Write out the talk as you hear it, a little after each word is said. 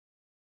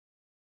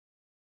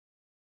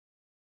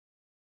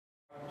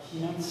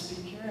keynote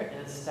speaker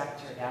is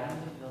Dr. Adam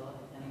DeVille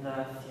in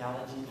the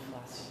Theology and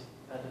Philosophy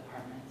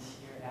department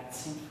here at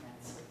St.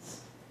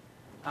 Francis.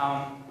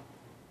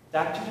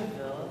 Dr.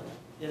 DeVille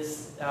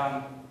is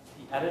the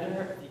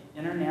editor of the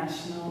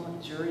International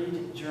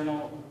Juried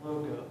Journal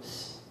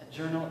Logos, a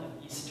journal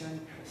of Eastern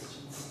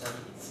Christian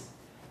Studies.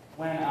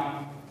 When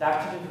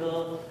Dr.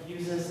 DeVille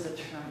uses the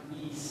term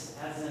East,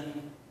 as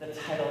in the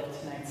title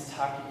of tonight's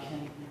talk, you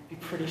can be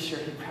pretty sure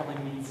he probably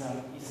means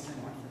Eastern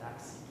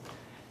Orthodoxy.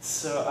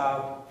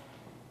 So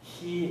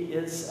he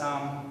is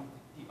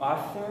the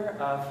author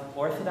of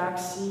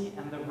Orthodoxy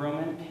and the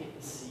Roman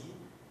Papacy,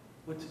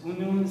 Ut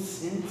Unum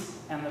Sint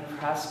and the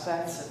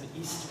Prospects of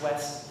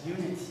East-West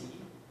Unity,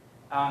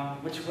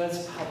 which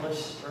was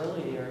published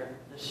earlier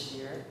this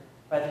year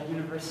by the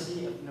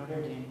University of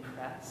Notre Dame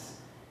Press.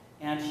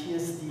 And he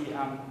is the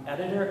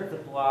editor of the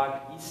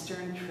blog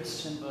Eastern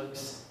Christian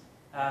Books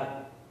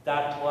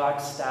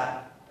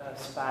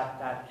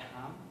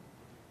 .blogspot.com.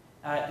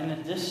 In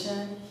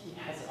addition, he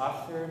has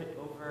authored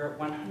over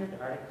 100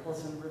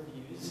 articles and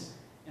reviews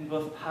in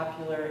both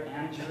popular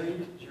and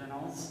juried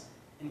journals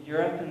in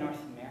Europe and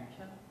North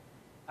America.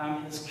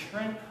 His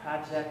current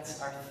projects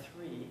are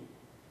three.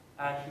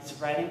 He's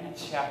writing a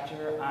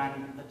chapter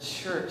on the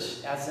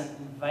church as an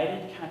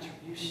invited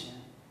contribution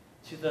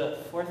to the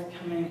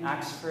forthcoming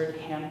Oxford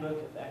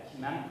Handbook of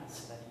Ecumenical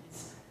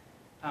Studies,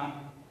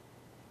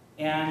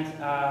 and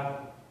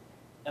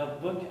a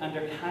book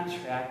under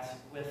contract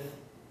with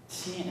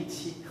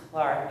T&T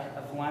Clark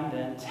of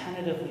London,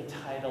 tentatively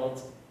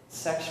titled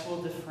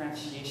Sexual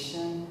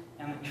Differentiation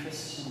and the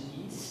Christian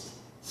East,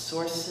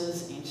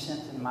 Sources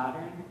Ancient and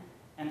Modern,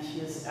 and he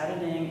is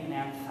editing an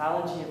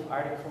anthology of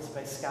articles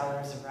by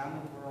scholars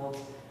around the world,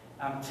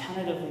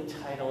 tentatively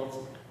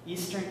titled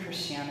Eastern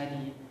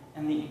Christianity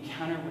and the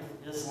Encounter with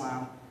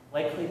Islam,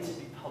 likely to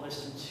be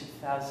published in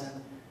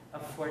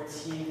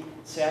 2014.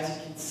 So as you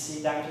can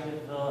see, Dr.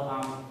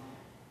 DeVille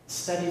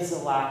studies a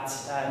lot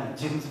in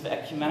terms of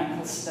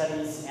ecumenical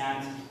studies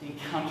and the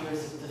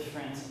encounters of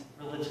different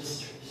religious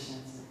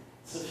traditions.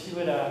 So if you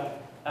would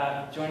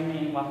join me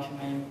in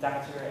welcoming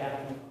Dr.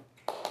 Adam DeVille.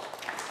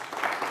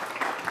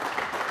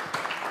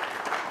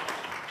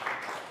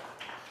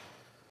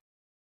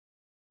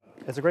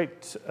 It's a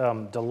great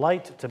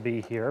delight to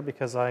be here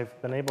because I've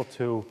been able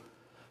to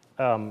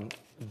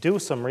do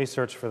some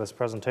research for this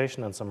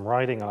presentation and some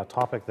writing on a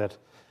topic that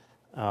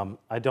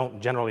I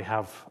don't generally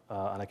have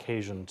an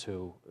occasion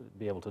to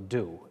be able to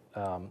do.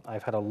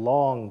 I've had a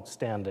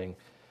long-standing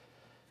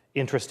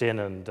interest in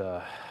and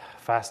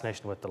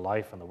fascination with the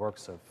life and the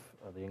works of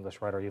the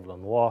English writer Yves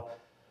Lenoir,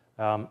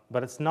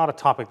 but it's not a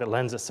topic that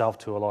lends itself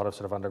to a lot of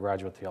sort of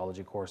undergraduate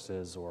theology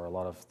courses or a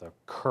lot of the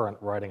current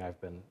writing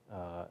I've been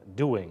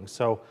doing.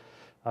 So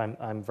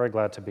I'm very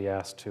glad to be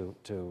asked to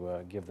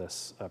give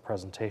this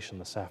presentation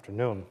this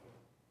afternoon.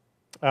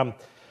 There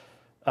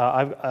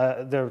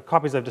are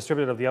copies I've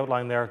distributed of the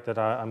outline there that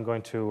I'm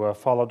going to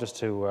follow just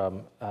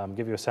to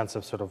give you a sense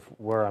of sort of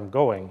where I'm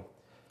going.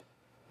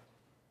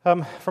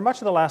 For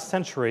much of the last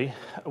century,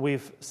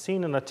 we've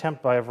seen an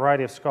attempt by a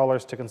variety of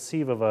scholars to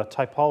conceive of a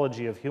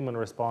typology of human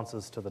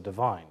responses to the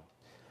divine,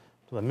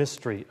 to the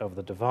mystery of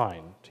the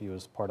divine, to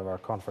use part of our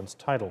conference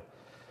title.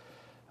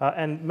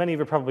 And many of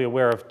you are probably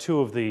aware of two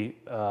of the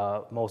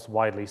most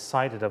widely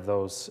cited of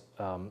those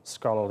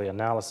scholarly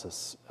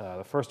analyses.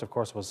 The first, of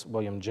course, was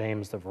William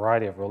James' The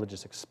Variety of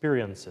Religious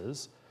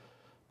Experiences,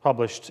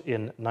 published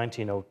in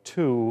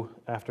 1902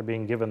 after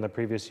being given the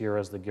previous year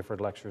as the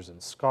Gifford Lectures in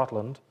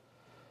Scotland.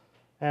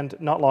 And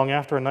not long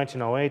after, in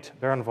 1908,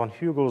 Baron von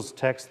Hugel's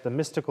text, The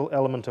Mystical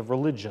Element of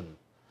Religion,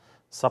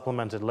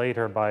 supplemented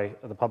later by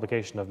the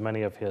publication of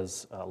many of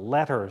his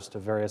letters to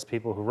various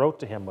people who wrote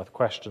to him with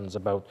questions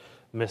about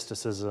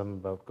mysticism,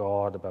 about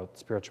God, about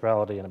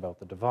spirituality, and about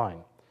the divine.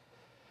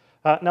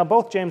 Now,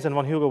 both James and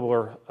von Hugel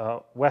were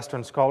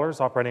Western scholars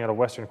operating out of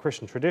Western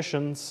Christian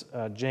traditions.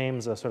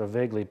 James, a sort of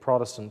vaguely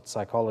Protestant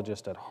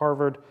psychologist at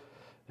Harvard,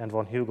 and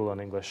von Hugel, an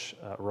English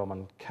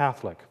Roman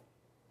Catholic.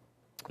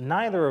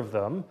 Neither of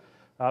them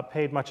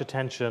paid much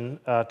attention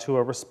to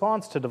a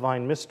response to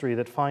divine mystery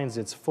that finds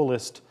its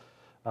fullest,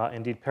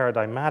 indeed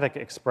paradigmatic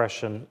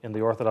expression in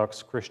the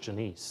Orthodox Christian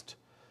East.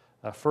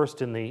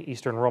 First in the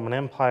Eastern Roman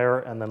Empire,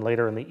 and then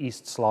later in the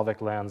East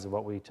Slavic lands of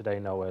what we today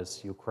know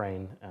as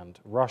Ukraine and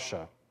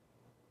Russia.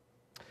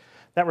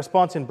 That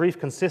response, in brief,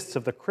 consists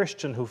of the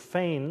Christian who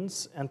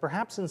feigns, and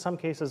perhaps in some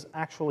cases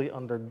actually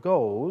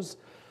undergoes,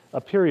 a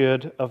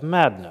period of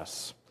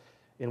madness,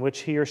 in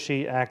which he or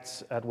she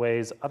acts at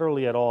ways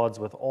utterly at odds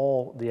with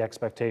all the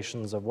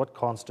expectations of what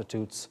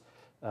constitutes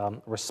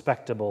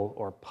respectable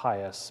or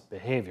pious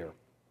behavior.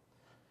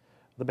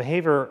 The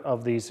behavior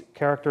of these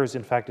characters,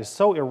 in fact, is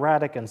so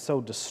erratic and so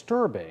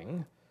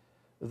disturbing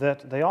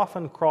that they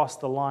often cross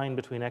the line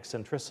between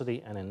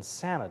eccentricity and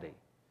insanity,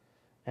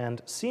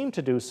 and seem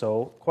to do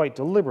so quite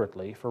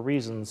deliberately for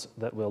reasons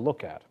that we'll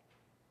look at.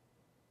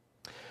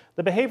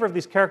 The behavior of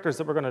these characters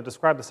that we're going to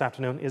describe this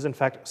afternoon is, in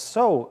fact,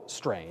 so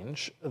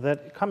strange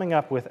that coming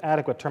up with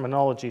adequate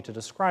terminology to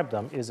describe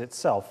them is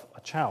itself a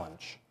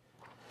challenge.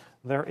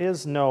 There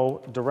is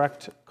no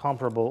direct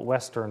comparable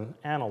Western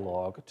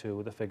analog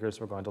to the figures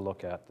we're going to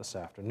look at this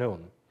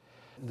afternoon.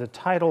 The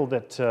title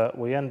that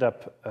we end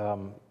up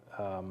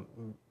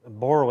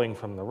borrowing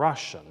from the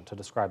Russian to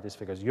describe these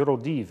figures,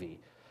 Eurodivi,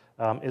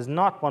 is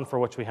not one for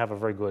which we have a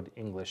very good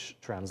English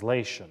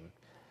translation.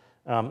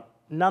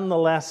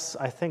 Nonetheless,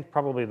 I think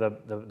probably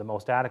the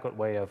most adequate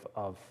way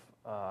of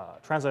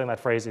translating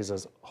that phrase is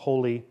as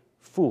holy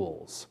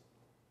fools.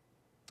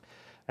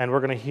 And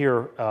we're going to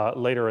hear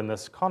later in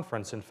this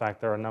conference, in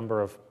fact, there are a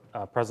number of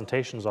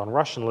presentations on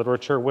Russian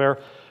literature where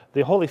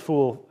the holy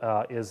fool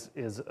is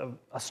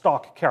a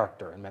stock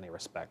character in many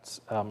respects.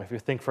 If you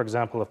think, for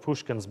example, of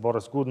Pushkin's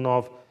Boris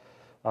Godunov,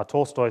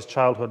 Tolstoy's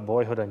Childhood,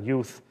 Boyhood, and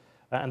Youth,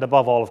 and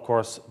above all, of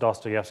course,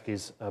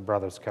 Dostoevsky's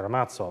Brothers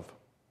Karamazov.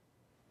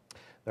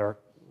 There are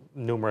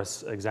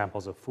numerous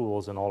examples of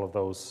fools in all of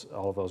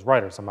those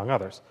writers, among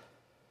others.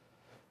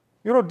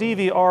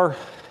 Eurodivi are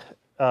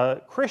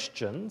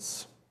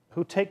Christians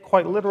who take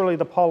quite literally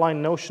the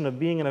Pauline notion of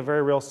being, in a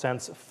very real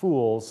sense,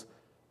 fools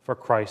for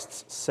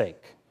Christ's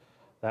sake.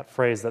 That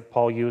phrase that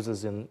Paul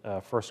uses in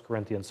 1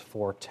 Corinthians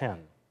 4:10.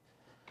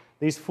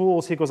 These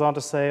fools, he goes on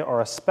to say, are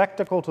a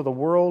spectacle to the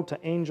world, to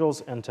angels,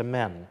 and to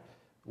men.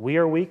 We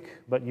are weak,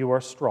 but you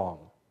are strong.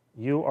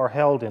 You are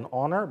held in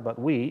honor, but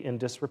we in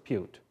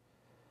disrepute.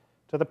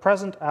 To the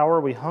present hour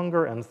we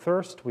hunger and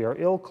thirst, we are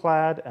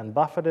ill-clad and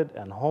buffeted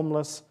and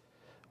homeless.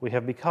 We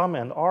have become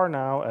and are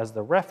now as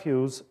the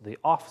refuse, the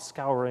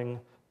offscouring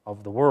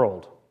of the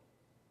world.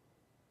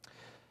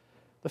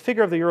 The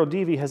figure of the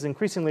Eurodivi has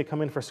increasingly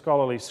come in for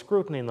scholarly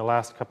scrutiny in the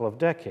last couple of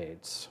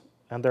decades,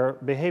 and their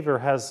behavior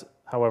has,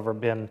 however,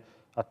 been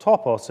a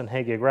topos in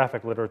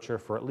hagiographic literature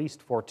for at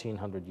least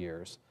 1,400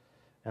 years,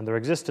 and their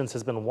existence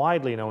has been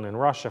widely known in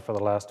Russia for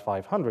the last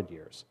 500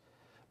 years.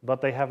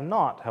 But they have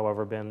not,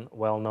 however, been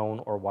well known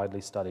or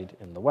widely studied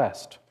in the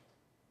West.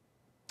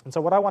 And so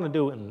what I want to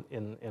do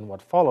in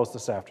what follows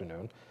this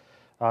afternoon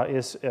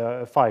is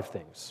 5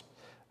 things.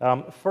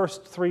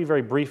 First, 3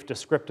 very brief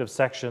descriptive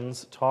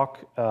sections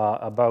talk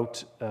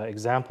about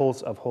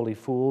examples of holy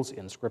fools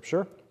in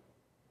Scripture.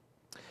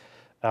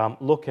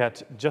 Look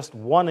at just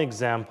one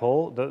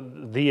example,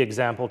 the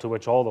example to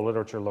which all the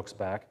literature looks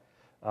back,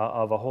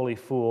 of a holy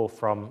fool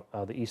from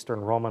the Eastern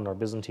Roman or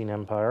Byzantine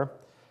Empire.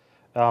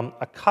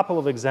 A couple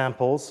of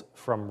examples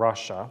from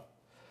Russia.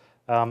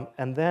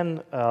 And then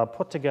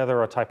put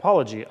together a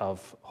typology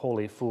of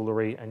holy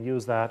foolery and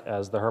use that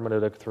as the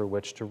hermeneutic through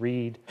which to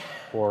read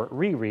or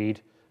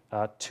reread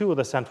 2 of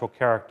the central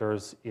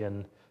characters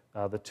in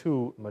the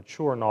 2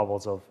 mature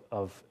novels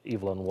of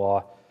Evelyn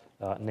Waugh,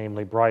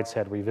 namely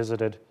Brideshead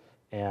Revisited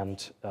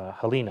and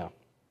Helena.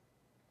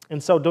 In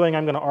so doing,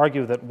 I'm going to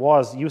argue that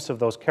Waugh's use of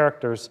those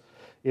characters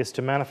is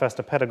to manifest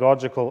a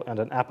pedagogical and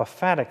an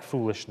apophatic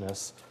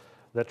foolishness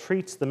that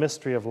treats the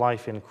mystery of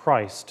life in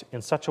Christ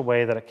in such a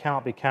way that it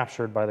cannot be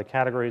captured by the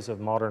categories of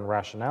modern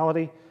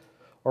rationality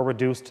or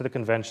reduced to the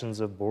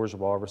conventions of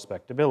bourgeois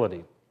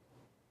respectability.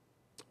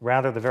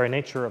 Rather, the very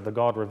nature of the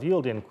God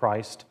revealed in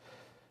Christ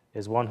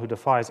is one who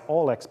defies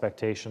all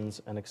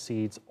expectations and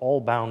exceeds all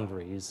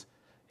boundaries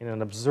in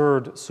an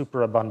absurd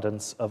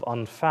superabundance of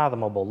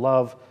unfathomable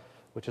love,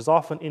 which is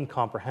often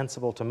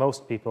incomprehensible to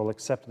most people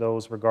except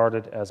those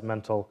regarded as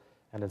mental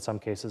and in some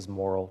cases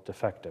moral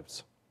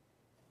defectives.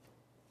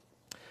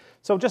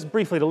 So just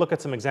briefly to look at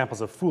some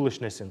examples of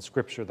foolishness in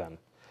Scripture then.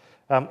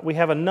 We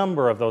have a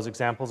number of those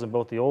examples in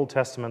both the Old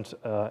Testament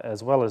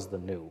as well as the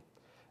New.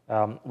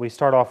 We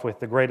start off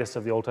with the greatest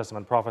of the Old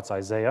Testament prophets,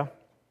 Isaiah,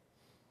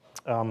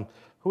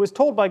 who is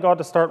told by God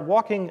to start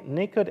walking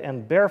naked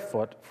and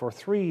barefoot for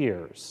 3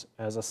 years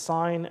as a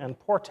sign and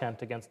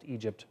portent against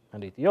Egypt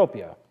and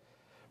Ethiopia,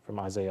 from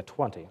Isaiah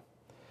 20.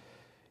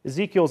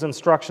 Ezekiel's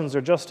instructions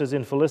are just as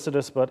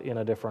infelicitous, but in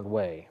a different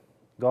way.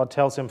 God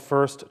tells him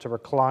first to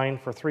recline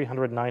for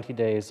 390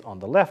 days on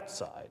the left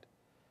side.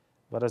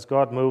 But as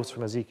God moves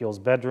from Ezekiel's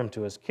bedroom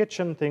to his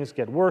kitchen, things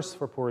get worse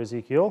for poor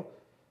Ezekiel,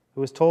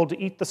 who is told to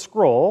eat the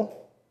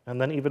scroll, and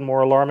then even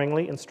more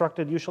alarmingly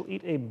instructed, "You shall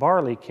eat a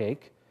barley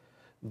cake,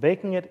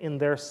 baking it in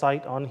their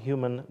sight on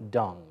human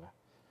dung."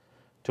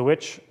 To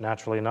which,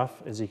 naturally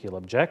enough, Ezekiel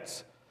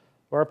objects,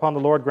 whereupon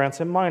the Lord grants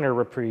him minor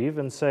reprieve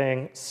in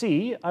saying,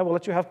 "See, I will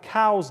let you have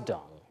cow's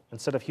dung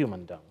instead of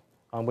human dung,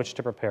 on which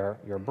to prepare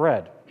your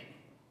bread."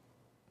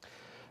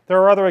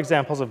 There are other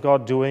examples of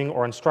God doing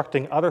or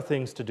instructing other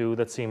things to do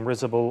that seem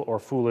risible or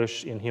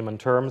foolish in human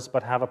terms,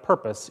 but have a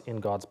purpose in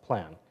God's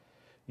plan,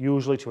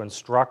 usually to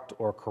instruct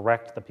or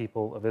correct the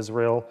people of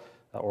Israel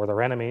or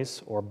their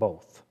enemies, or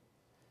both.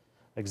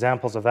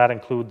 Examples of that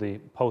include the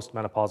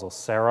postmenopausal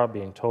Sarah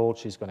being told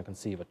she's going to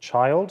conceive a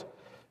child,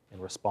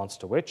 in response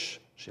to which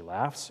she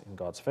laughs in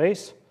God's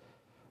face,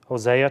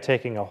 Hosea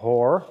taking a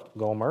whore,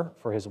 Gomer,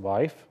 for his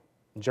wife,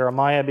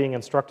 Jeremiah being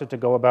instructed to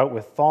go about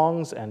with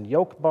thongs and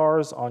yoke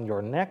bars on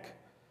your neck,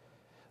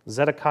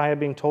 Zedekiah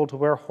being told to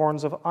wear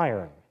horns of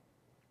iron.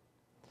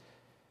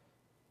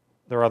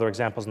 There are other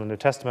examples in the New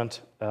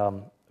Testament,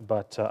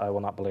 but I will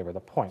not belabor the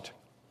point.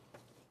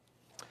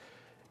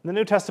 In the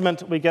New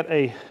Testament, we get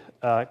a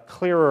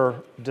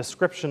clearer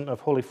description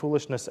of holy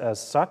foolishness as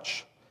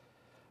such.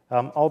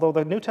 although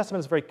the New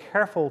Testament is very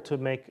careful to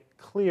make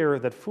clear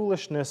that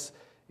foolishness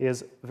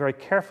is very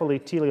carefully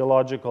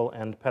teleological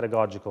and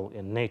pedagogical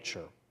in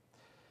nature.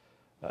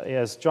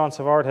 As John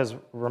Savard has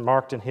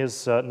remarked in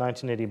his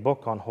 1980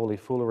 book on holy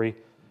foolery,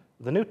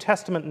 the New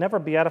Testament never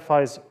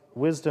beatifies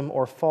wisdom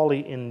or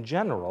folly in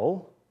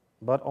general,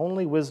 but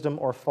only wisdom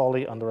or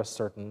folly under a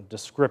certain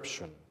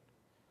description.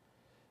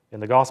 In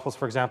the Gospels,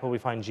 for example, we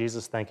find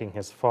Jesus thanking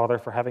his Father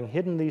for having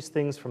hidden these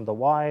things from the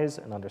wise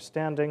and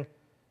understanding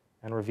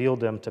and revealed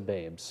them to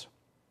babes.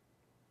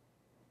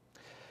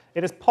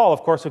 It is Paul,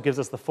 of course, who gives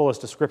us the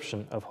fullest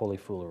description of holy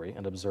foolery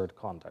and absurd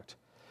conduct.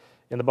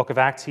 In the book of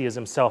Acts, he is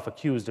himself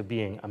accused of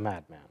being a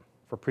madman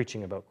for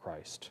preaching about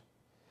Christ.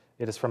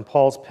 It is from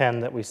Paul's pen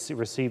that we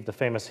receive the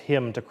famous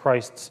hymn to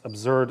Christ's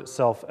absurd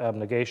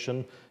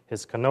self-abnegation,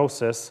 his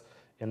kenosis,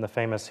 in the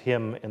famous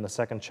hymn in the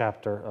 2nd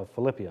chapter of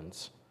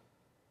Philippians.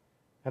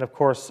 And of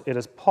course, it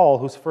is Paul,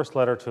 whose first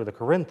letter to the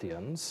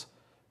Corinthians,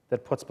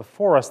 that puts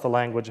before us the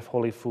language of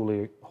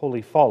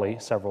holy folly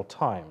several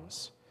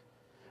times.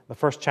 In the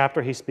 1st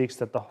chapter, he speaks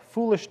that the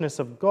foolishness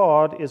of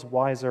God is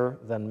wiser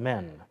than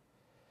men,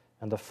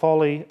 and the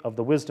folly of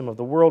the wisdom of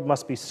the world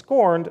must be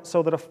scorned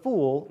so that a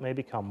fool may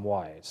become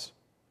wise.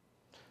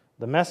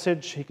 The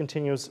message, he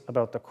continues,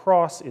 about the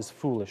cross is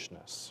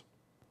foolishness.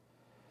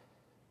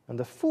 And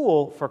the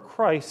fool for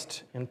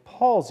Christ, in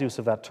Paul's use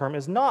of that term,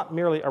 is not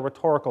merely a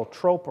rhetorical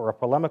trope or a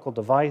polemical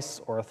device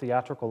or a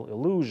theatrical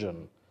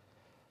illusion.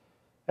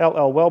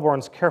 L.L.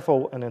 Wellborn's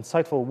careful and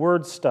insightful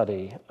word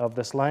study of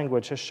this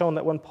language has shown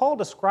that when Paul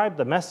described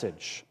the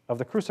message of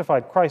the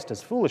crucified Christ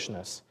as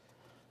foolishness,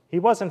 he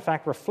was, in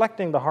fact,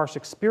 reflecting the harsh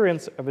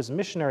experience of his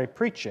missionary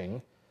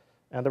preaching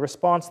and the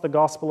response the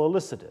gospel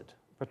elicited,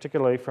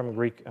 particularly from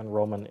Greek and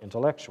Roman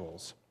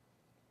intellectuals.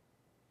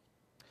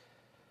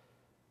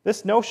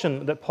 This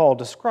notion that Paul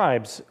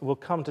describes will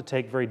come to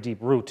take very deep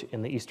root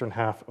in the eastern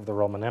half of the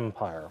Roman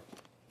Empire.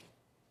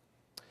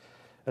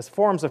 As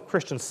forms of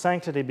Christian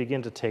sanctity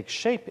begin to take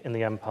shape in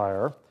the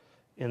empire,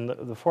 in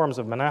the forms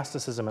of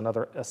monasticism and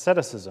other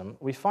asceticism,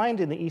 we find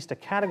in the East a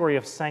category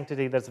of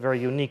sanctity that's very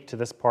unique to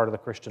this part of the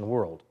Christian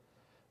world,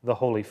 the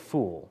holy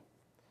fool.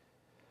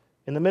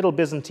 In the Middle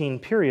Byzantine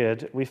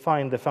period, we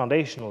find the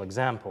foundational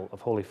example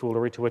of holy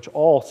foolery to which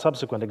all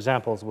subsequent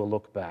examples will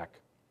look back.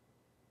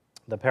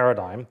 The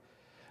paradigm,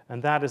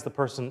 and that is the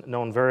person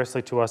known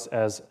variously to us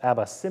as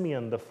Abba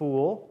Simeon the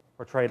Fool,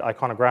 portrayed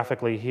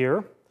iconographically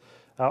here,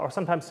 or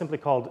sometimes simply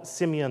called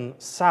Simeon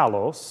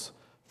Salos,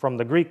 from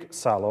the Greek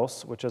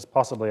salos, which is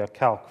possibly a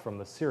calque from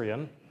the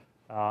Syrian,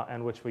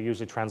 and which we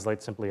usually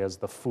translate simply as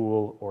the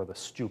fool or the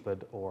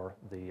stupid or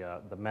the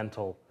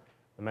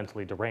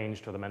mentally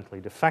deranged or the mentally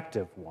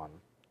defective one.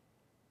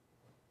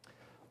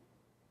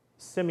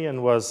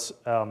 Simeon was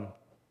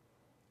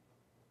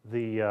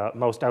the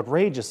most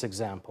outrageous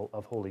example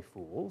of holy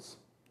fools.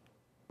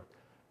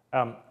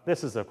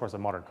 This is, of course, a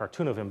modern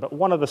cartoon of him, but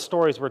one of the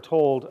stories we're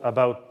told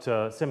about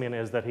Simeon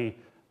is that he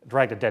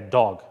dragged a dead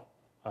dog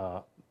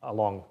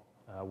along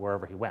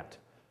wherever he went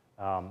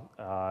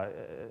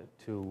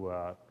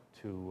to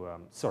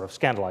sort of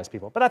scandalize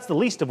people. But that's the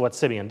least of what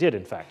Simeon did,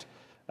 in fact.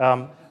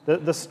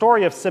 The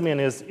story of Simeon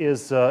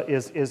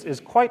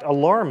is quite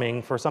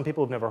alarming for some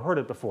people who've never heard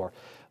it before.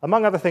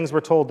 Among other things,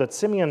 we're told that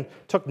Simeon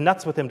took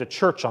nuts with him to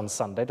church on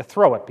Sunday to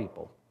throw at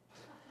people.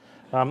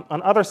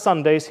 On other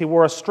Sundays, he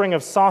wore a string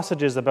of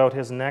sausages about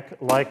his neck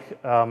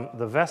like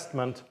the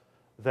vestment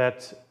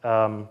that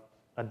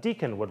a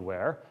deacon would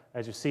wear,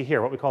 as you see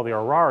here, what we call the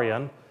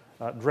orarion,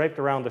 draped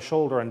around the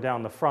shoulder and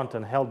down the front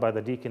and held by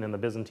the deacon in the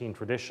Byzantine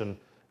tradition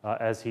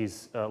as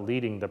he's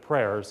leading the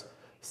prayers.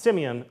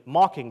 Simeon,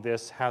 mocking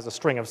this, has a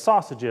string of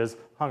sausages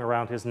hung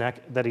around his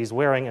neck that he's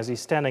wearing as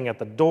he's standing at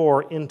the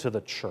door into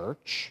the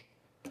church,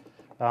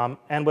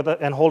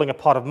 and holding a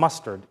pot of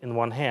mustard in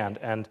one hand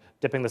and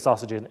dipping the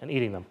sausage in and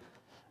eating them,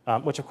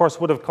 which of course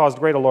would have caused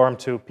great alarm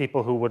to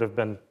people who would have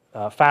been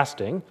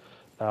fasting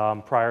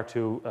prior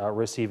to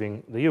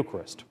receiving the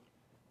Eucharist.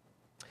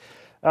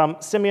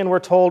 Simeon, we're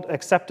told,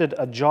 accepted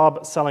a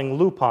job selling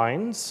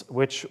lupines,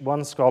 which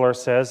one scholar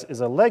says is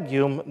a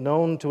legume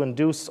known to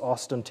induce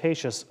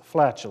ostentatious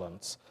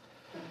flatulence.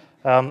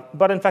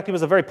 But in fact, he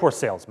was a very poor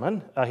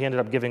salesman. He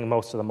ended up giving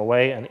most of them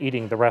away and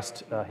eating the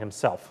rest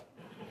himself,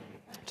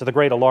 to the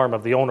great alarm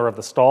of the owner of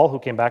the stall, who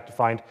came back to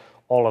find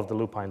all of the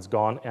lupines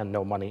gone and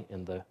no money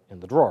in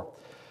the drawer.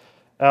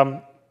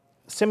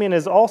 Simeon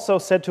is also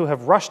said to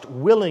have rushed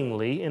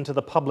willingly into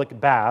the public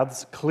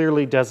baths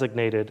clearly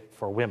designated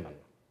for women,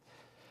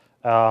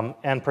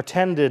 and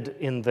pretended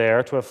in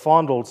there to have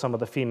fondled some of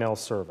the female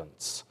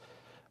servants.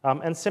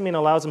 And Simeon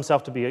allows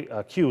himself to be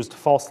accused,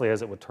 falsely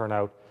as it would turn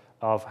out,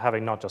 of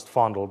having not just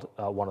fondled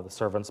one of the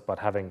servants, but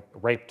having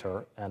raped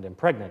her and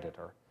impregnated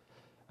her.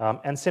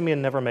 And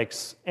Simeon never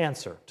makes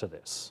answer to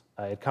this.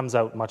 It comes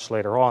out much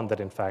later on that,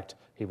 in fact,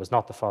 he was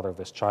not the father of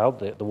this child.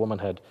 The woman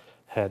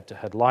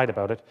had lied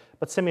about it,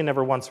 but Simeon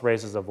never once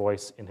raises a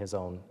voice in his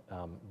own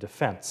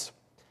defense.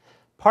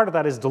 Part of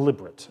that is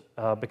deliberate,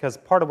 because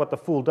part of what the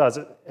fool does,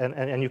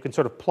 and you can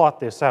sort of plot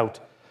this out,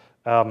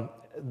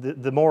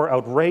 the more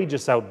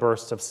outrageous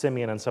outbursts of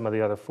Simeon and some of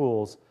the other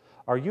fools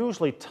are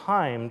usually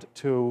timed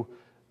to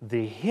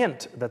the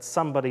hint that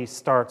somebody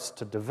starts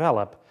to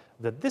develop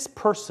that this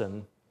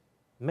person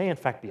may in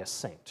fact be a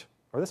saint,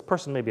 or this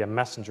person may be a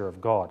messenger of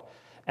God.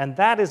 And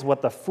that is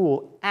what the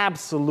fool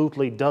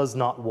absolutely does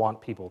not want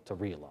people to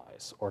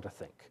realize or to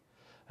think.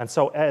 And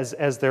so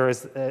as there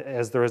is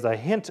a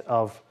hint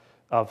of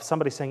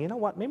somebody saying, you know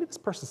what, maybe this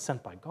person's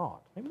sent by God.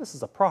 Maybe this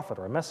is a prophet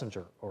or a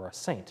messenger or a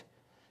saint.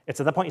 It's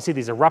at that point you see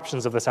these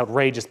eruptions of this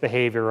outrageous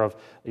behavior of,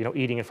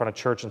 eating in front of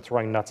church and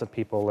throwing nuts at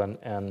people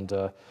and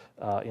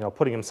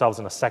putting themselves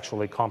in a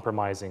sexually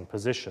compromising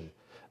position.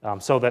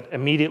 So that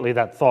immediately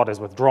that thought is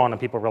withdrawn and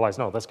people realize,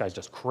 no, this guy's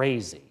just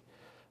crazy.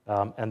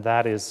 And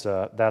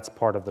that's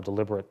part of the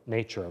deliberate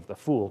nature of the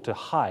fool, to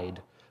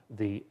hide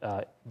the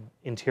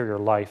interior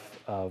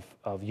life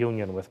of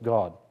union with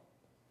God.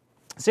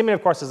 Simeon,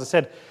 of course, as I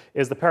said,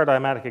 is the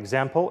paradigmatic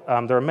example.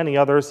 There are many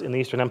others in the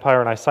Eastern Empire,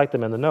 and I cite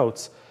them in the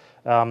notes.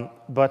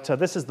 But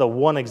this is the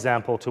one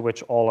example to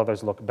which all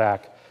others look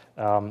back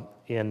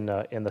in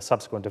the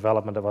subsequent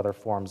development of other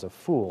forms of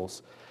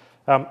fools.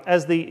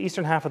 As the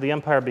eastern half of the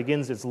empire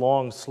begins its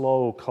long,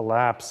 slow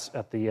collapse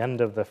at the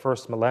end of the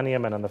first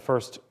millennium and in the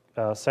first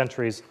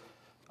centuries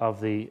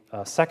of the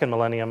second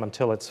millennium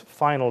until its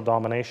final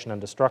domination and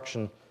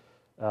destruction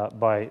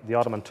by the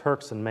Ottoman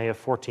Turks in May of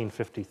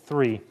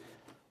 1453,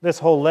 this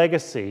whole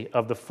legacy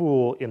of the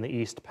fool in the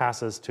East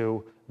passes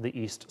to the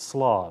East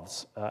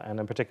Slavs, and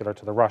in particular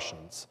to the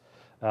Russians.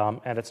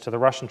 And it's to the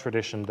Russian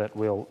tradition that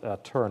we'll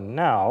turn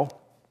now,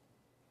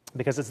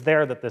 because it's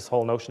there that this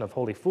whole notion of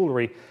holy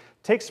foolery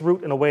takes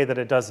root in a way that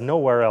it does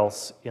nowhere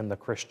else in the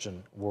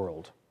Christian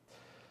world.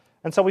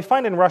 And so we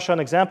find in Russia an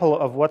example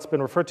of what's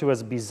been referred to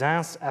as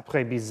Byzance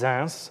après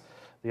Byzance,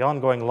 the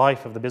ongoing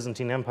life of the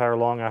Byzantine Empire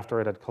long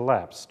after it had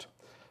collapsed.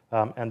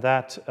 And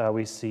that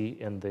we see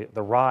in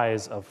the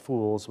rise of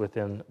fools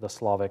within the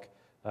Slavic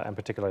and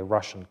particularly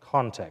Russian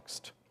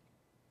context.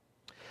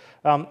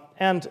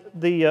 And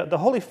the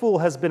holy fool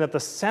has been at the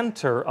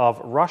center of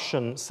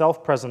Russian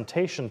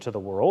self-presentation to the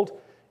world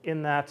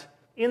in that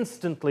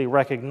instantly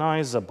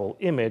recognizable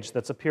image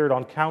that's appeared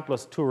on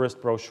countless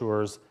tourist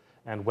brochures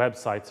and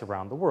websites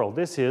around the world.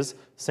 This is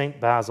St.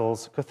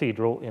 Basil's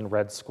Cathedral in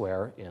Red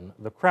Square in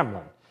the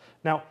Kremlin.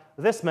 Now,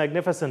 this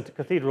magnificent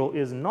cathedral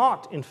is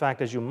not, in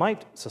fact, as you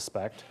might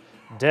suspect,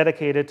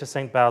 dedicated to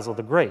St. Basil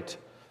the Great,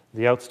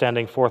 the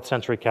outstanding 4th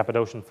century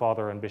Cappadocian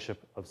father and bishop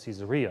of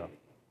Caesarea.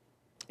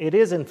 It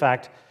is, in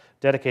fact,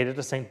 dedicated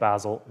to St.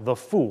 Basil the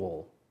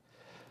Fool.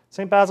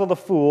 St. Basil the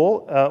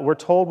Fool, we're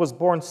told, was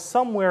born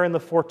somewhere in the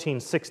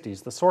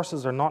 1460s. The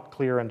sources are not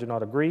clear and do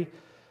not agree.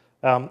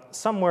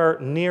 Somewhere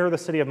near the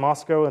city of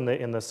Moscow,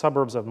 in the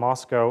suburbs of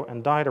Moscow,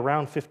 and died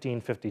around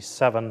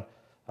 1557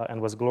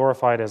 and was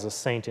glorified as a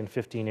saint in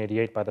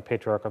 1588 by the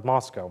Patriarch of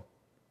Moscow.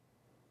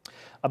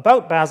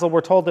 About Basil, we're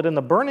told that in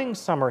the burning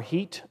summer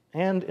heat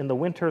and in the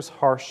winter's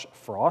harsh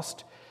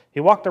frost, he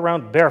walked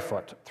around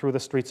barefoot through the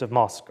streets of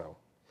Moscow.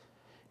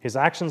 His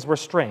actions were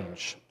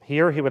strange.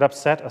 Here he would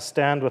upset a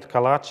stand with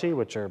kalachi,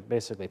 which are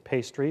basically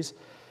pastries,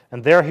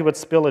 and there he would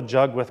spill a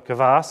jug with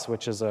kvass,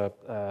 which is a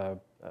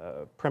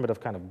primitive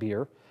kind of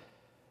beer.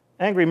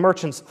 Angry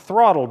merchants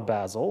throttled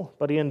Basil,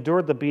 but he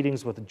endured the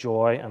beatings with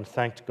joy and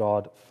thanked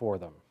God for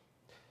them.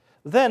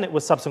 Then it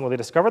was subsequently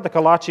discovered the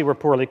kalachi were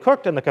poorly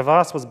cooked and the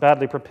kvass was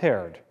badly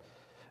prepared.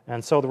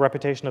 And so the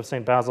reputation of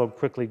St. Basil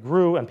quickly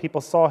grew, and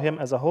people saw him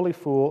as a holy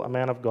fool, a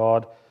man of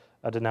God,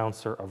 a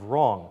denouncer of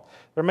wrong.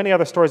 There are many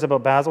other stories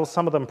about Basil,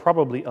 some of them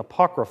probably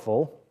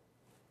apocryphal.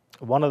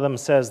 One of them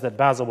says that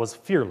Basil was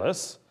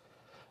fearless,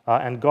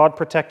 and God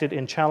protected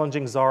in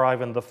challenging Tsar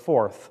Ivan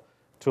IV,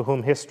 to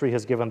whom history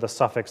has given the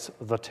suffix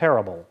the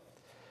Terrible.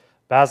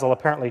 Basil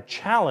apparently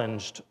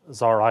challenged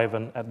Tsar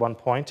Ivan at one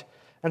point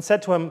and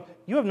said to him,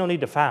 "You have no need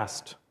to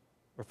fast,"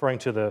 referring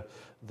to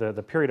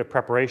the period of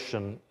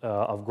preparation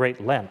of Great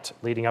Lent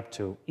leading up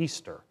to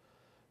Easter.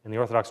 In the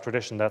Orthodox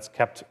tradition, that's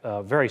kept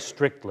very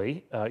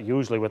strictly,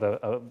 usually with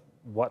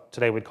what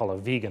today we'd call a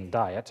vegan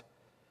diet.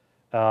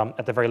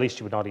 At the very least,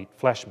 you would not eat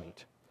flesh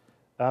meat.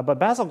 But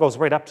Basil goes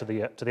right up to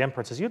the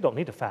emperor and says, "You don't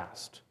need to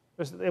fast.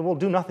 It will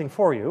do nothing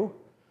for you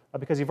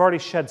because you've already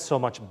shed so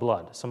much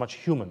blood, so much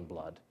human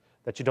blood,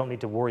 that you don't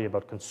need to worry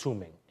about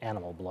consuming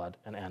animal blood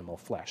and animal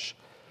flesh."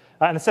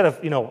 And instead of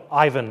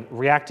Ivan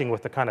reacting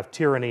with the kind of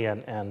tyranny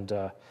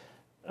and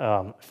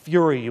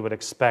fury you would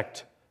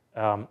expect,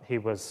 he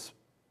was,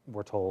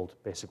 we're told,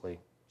 basically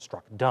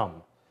struck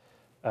dumb.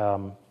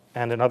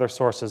 And in other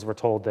sources, we're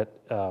told that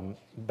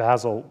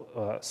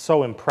Basil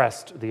so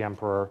impressed the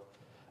emperor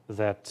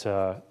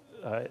that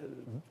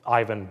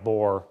Ivan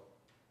bore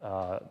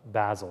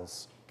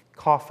Basil's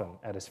coffin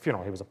at his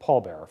funeral. He was a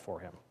pallbearer for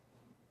him.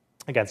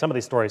 Again, some of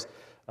these stories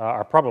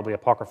are probably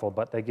apocryphal,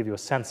 but they give you a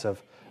sense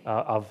of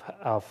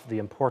the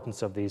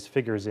importance of these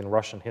figures in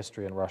Russian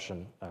history and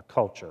Russian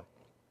culture.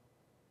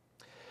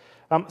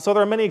 So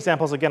there are many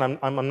examples. Again,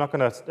 I'm not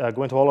going to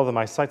go into all of them.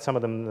 I cite some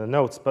of them in the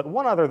notes, but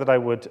one other that I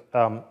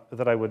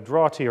would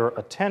draw to your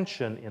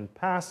attention in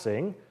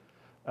passing.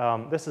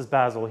 This is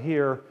Basil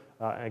here.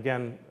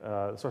 Again,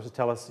 the sources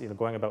tell us,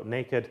 going about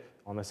naked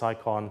on this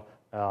icon,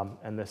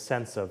 and the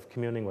sense of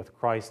communing with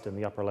Christ in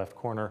the upper left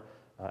corner,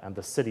 and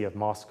the city of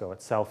Moscow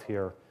itself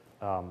here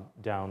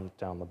down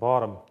the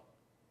bottom.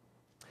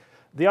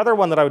 The other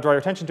one that I would draw your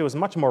attention to is a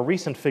much more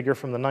recent figure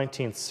from the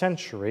 19th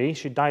century.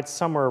 She died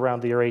somewhere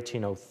around the year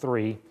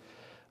 1803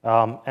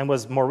 and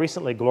was more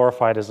recently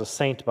glorified as a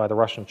saint by the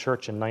Russian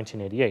Church in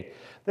 1988.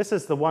 This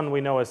is the one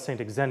we know as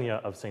St. Xenia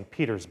of St.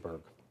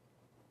 Petersburg.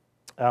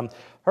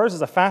 Hers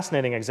is a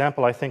fascinating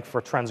example, I think,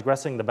 for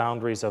transgressing the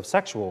boundaries of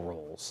sexual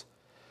roles.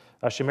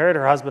 She married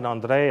her husband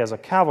Andrei as a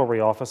cavalry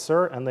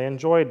officer, and they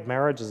enjoyed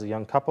marriage as a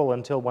young couple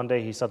until one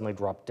day he suddenly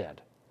dropped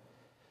dead.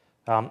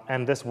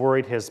 And this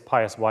worried his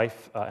pious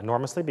wife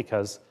enormously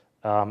because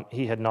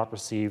he had not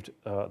received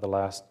the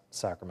last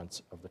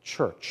sacraments of the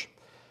church.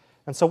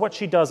 And so what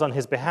she does on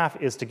his behalf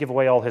is to give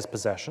away all his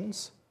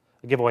possessions,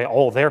 give away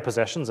all their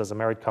possessions as a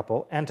married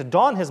couple, and to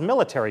don his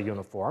military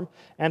uniform,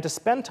 and to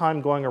spend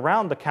time going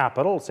around the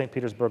capital, St.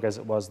 Petersburg as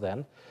it was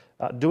then,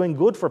 doing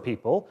good for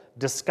people,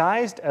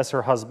 disguised as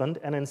her husband,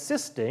 and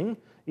insisting,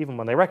 even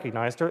when they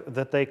recognized her,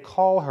 that they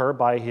call her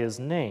by his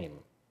name.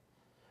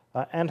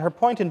 And her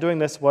point in doing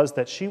this was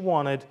that she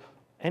wanted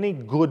any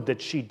good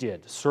that she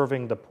did,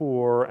 serving the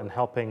poor and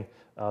helping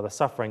the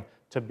suffering,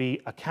 to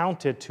be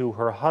accounted to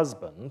her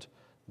husband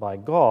by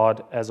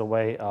God as a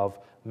way of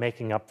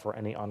making up for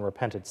any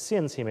unrepented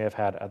sins he may have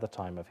had at the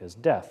time of his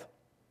death.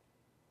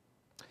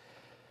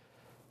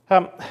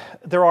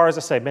 There are, as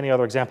I say, many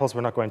other examples.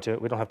 We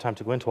don't have time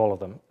to go into all of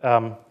them.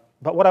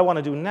 But what I want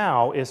to do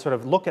now is sort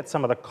of look at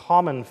some of the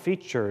common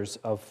features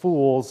of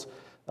fools,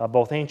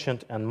 both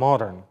ancient and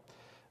modern,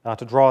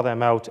 to draw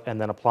them out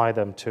and then apply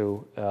them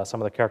to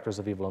some of the characters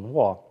of Evil and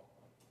Woe.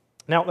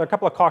 Now, there are a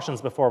couple of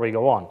cautions before we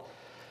go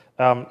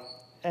on.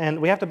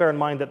 And we have to bear in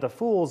mind that the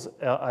fools,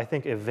 I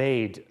think,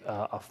 evade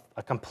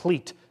a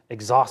complete,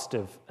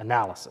 exhaustive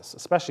analysis,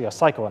 especially a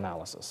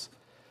psychoanalysis.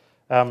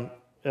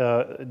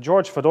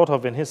 George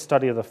Fedotov, in his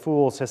study of the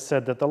fools, has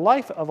said that the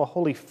life of a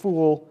holy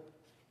fool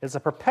is a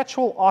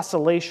perpetual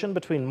oscillation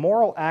between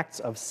moral acts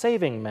of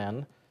saving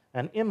men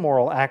and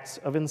immoral acts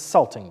of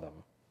insulting them.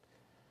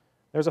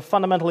 There's a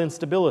fundamental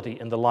instability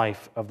in the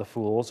life of the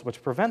fools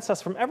which prevents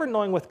us from ever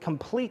knowing with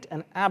complete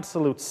and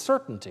absolute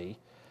certainty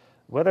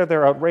whether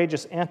their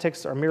outrageous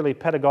antics are merely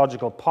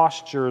pedagogical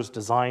postures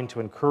designed to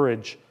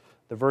encourage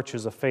the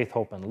virtues of faith,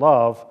 hope, and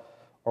love,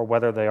 or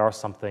whether they are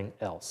something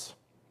else.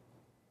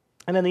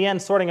 And in the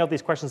end, sorting out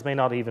these questions may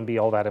not even be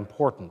all that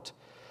important.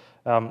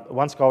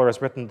 One scholar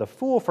has written, "The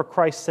fool for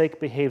Christ's sake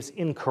behaves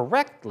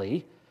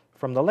incorrectly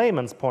from the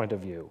layman's point of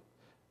view.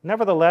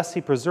 Nevertheless,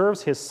 he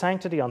preserves his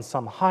sanctity on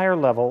some higher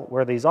level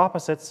where these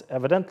opposites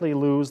evidently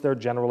lose their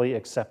generally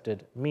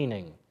accepted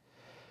meaning."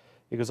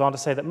 He goes on to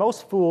say that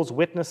most fools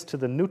witness to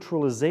the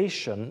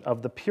neutralization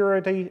of the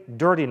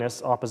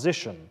purity-dirtiness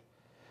opposition,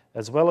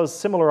 as well as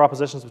similar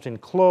oppositions between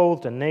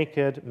clothed and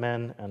naked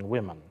men and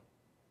women.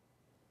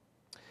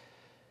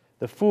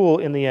 The fool,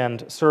 in the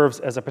end,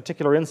 serves as a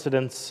particular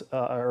instance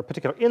of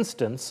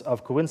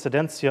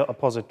coincidentia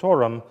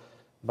oppositorum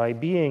by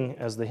being,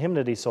 as the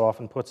hymnody so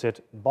often puts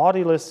it,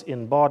 bodiless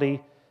in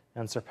body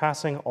and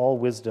surpassing all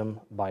wisdom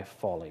by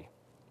folly.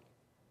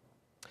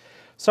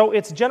 So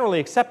it's generally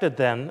accepted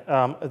then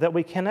that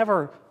we can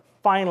never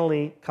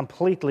finally,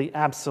 completely,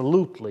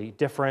 absolutely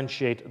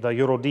differentiate the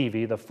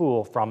Eurodivi, the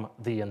fool, from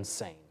the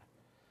insane.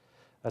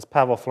 As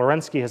Pavel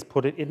Florensky has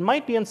put it, it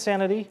might be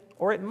insanity,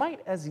 or it might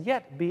as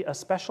yet be a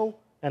special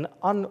and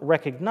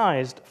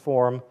unrecognized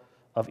form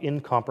of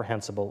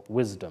incomprehensible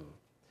wisdom.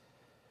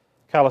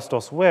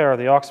 Kallistos Ware,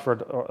 the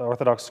Oxford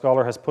Orthodox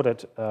scholar, has put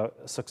it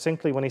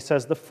succinctly when he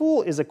says, "The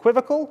fool is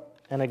equivocal,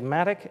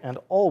 enigmatic, and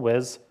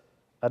always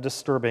a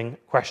disturbing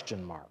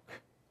question mark.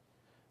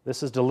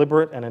 This is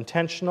deliberate and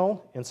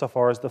intentional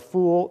insofar as the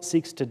fool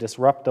seeks to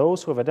disrupt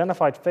those who have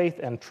identified faith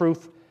and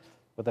truth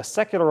with the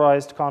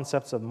secularized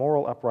concepts of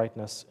moral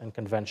uprightness and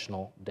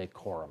conventional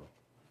decorum."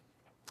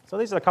 So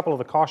these are a couple of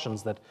the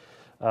cautions that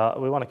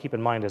we want to keep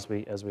in mind as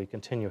we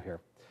continue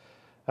here.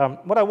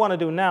 What I want to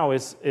do now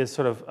is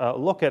sort of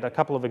look at a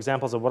couple of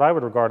examples of what I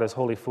would regard as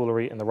holy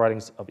foolery in the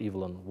writings of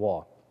Evil and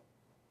Woe.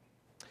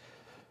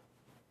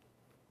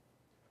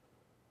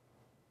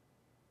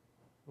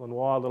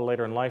 Lenoir, a little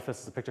later in life.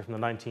 This is a picture from the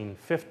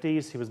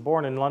 1950s. He was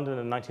born in London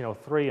in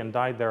 1903 and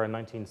died there in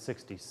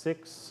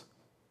 1966.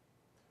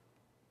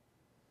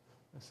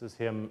 This is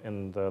him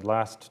in the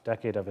last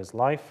decade of his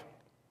life.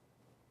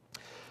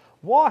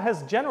 Woe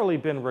has generally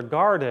been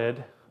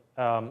regarded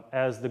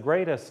as the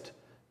greatest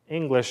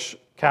English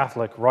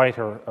Catholic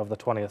writer of the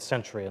 20th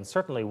century, and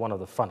certainly one of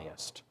the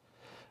funniest.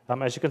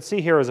 As you can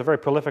see here, is a very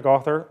prolific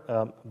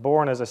author,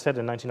 born, as I said,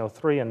 in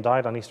 1903 and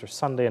died on Easter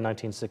Sunday in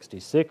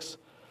 1966.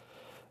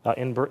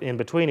 In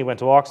between, he went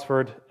to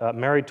Oxford,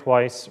 married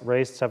twice,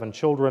 raised 7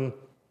 children,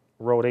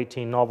 wrote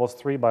 18 novels,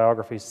 3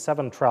 biographies,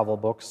 7 travel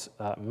books,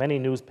 many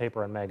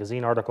newspaper and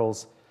magazine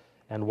articles,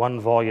 and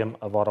 1 volume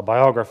of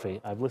autobiography.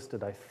 I've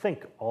listed, I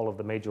think, all of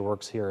the major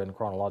works here in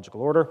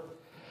chronological order.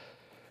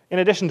 In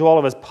addition to all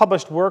of his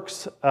published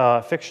works,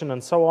 fiction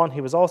and so on, he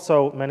was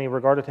also, many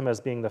regarded him as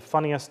being the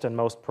funniest and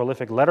most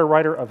prolific letter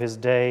writer of his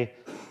day,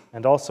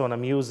 and also an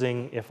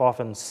amusing, if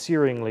often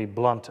searingly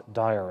blunt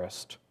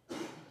diarist.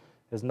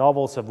 His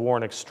novels have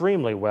worn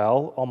extremely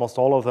well, almost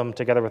all of them,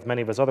 together with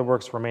many of his other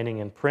works, remaining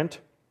in print.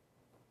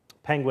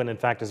 Penguin, in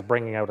fact, is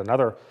bringing out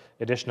another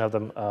edition of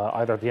them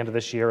either at the end of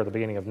this year or the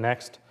beginning of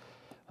next.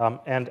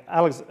 And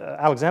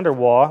Alexander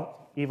Waugh,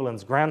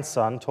 Evelyn's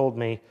grandson, told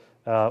me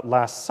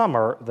last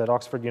summer that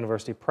Oxford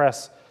University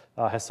Press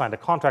has signed a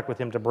contract with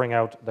him to bring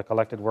out the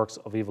collected works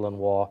of Evelyn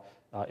Waugh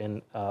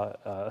in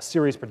a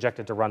series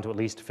projected to run to at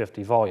least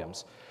 50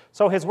 volumes.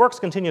 So his works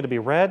continue to be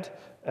read.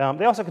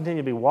 They also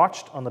continue to be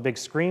watched on the big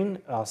screen.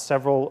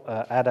 Several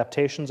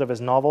adaptations of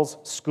his novels.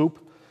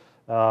 Scoop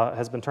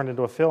has been turned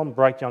into a film.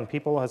 Bright Young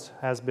People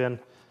has been.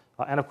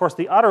 And of course,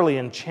 the utterly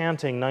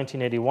enchanting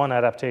 1981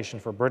 adaptation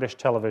for British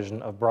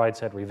television of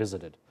Brideshead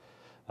Revisited,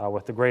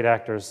 with the great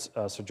actors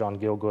Sir John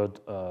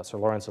Gielgud, Sir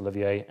Laurence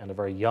Olivier, and a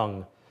very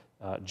young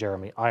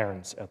Jeremy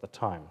Irons at the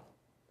time.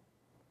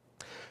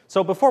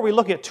 So before we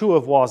look at two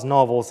of Waugh's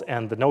novels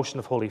and the notion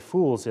of holy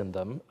fools in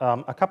them,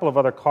 a couple of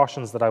other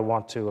cautions that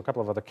a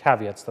couple of other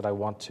caveats that I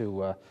want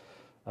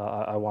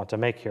to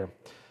make here.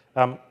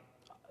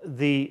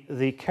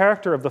 The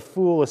character of the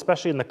fool,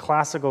 especially in the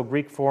classical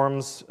Greek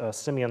forms,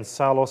 Simeon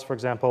Salos, for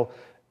example,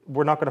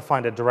 we're not going to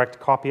find a direct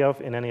copy of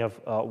in any of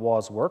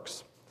Waugh's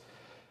works.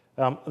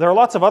 There are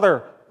lots of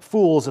other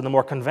fools in the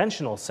more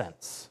conventional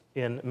sense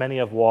in many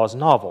of Waugh's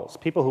novels,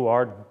 people who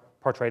are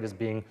portrayed as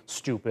being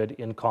stupid,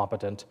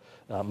 incompetent,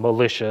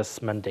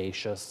 malicious,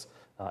 mendacious,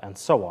 and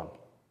so on.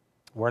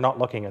 We're not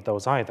looking at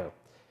those either.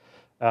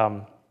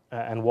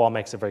 And Waugh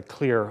makes it very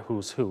clear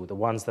who's who, the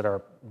ones that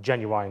are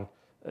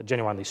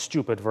genuinely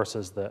stupid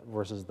versus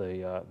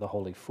the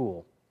holy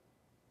fool.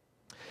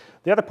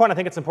 The other point I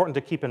think it's important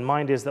to keep in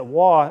mind is that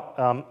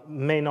Waugh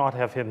may not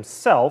have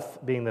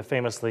himself, being the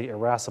famously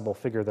irascible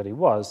figure that he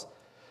was,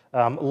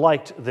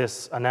 liked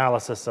this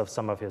analysis of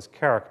some of his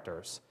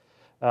characters.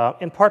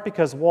 In part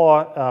because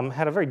Waugh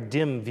had a very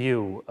dim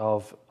view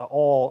of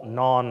all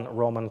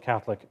non-Roman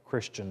Catholic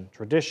Christian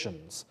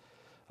traditions.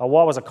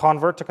 Waugh was a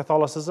convert to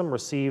Catholicism,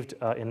 received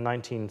in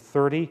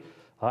 1930,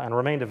 and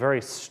remained a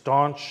very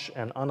staunch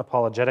and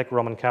unapologetic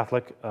Roman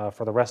Catholic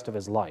for the rest of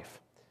his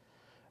life.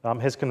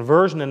 His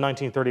conversion in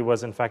 1930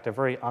 was, in fact, a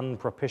very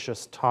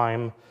unpropitious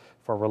time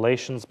for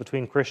relations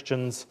between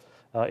Christians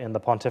in the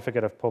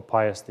pontificate of Pope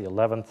Pius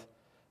XI,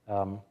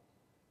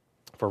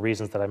 for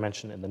reasons that I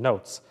mentioned in the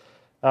notes.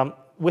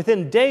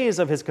 Within days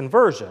of his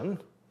conversion,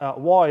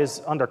 Waugh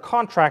is under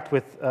contract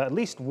with at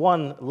least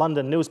one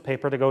London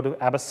newspaper to go to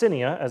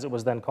Abyssinia, as it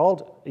was then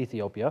called,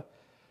 Ethiopia,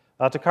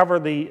 to cover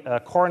the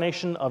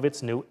coronation of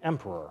its new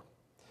emperor.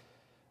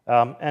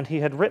 And he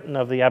had written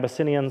of the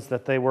Abyssinians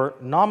that they were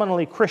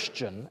nominally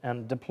Christian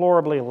and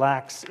deplorably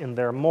lax in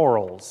their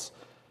morals.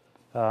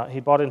 He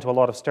bought into a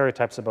lot of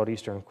stereotypes about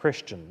Eastern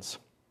Christians.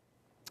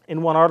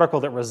 In one article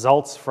that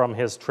results from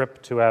his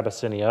trip to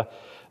Abyssinia,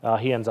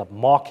 he ends up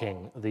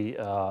mocking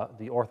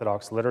the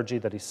Orthodox liturgy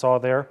that he saw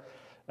there,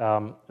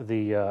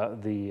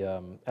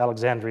 the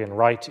Alexandrian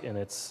Rite in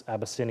its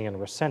Abyssinian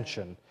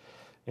recension,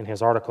 in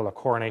his article, A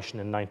Coronation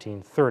in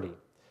 1930.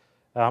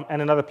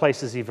 And in other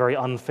places, he very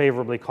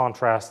unfavorably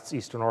contrasts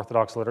Eastern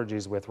Orthodox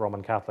liturgies with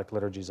Roman Catholic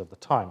liturgies of the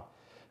time.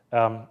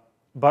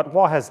 But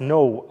Waugh has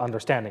no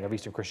understanding of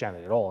Eastern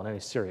Christianity at all in any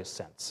serious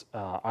sense,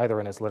 either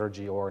in its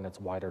liturgy or in its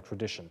wider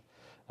tradition.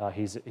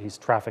 He's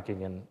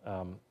trafficking in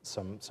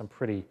some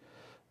pretty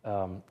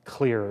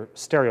clear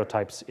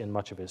stereotypes in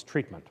much of his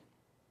treatment.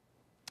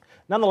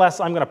 Nonetheless,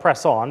 I'm going to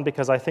press on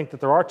because I think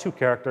that there are two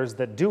characters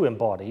that do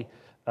embody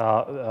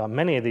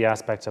many of the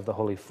aspects of the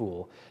Holy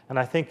Fool. And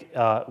I think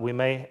we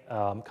may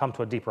come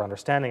to a deeper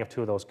understanding of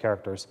two of those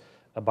characters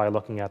by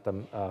looking at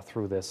them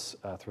through this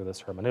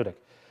hermeneutic.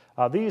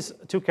 These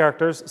two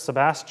characters,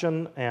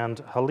 Sebastian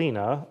and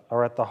Helena,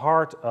 are at the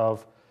heart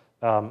of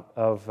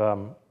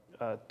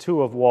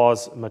two of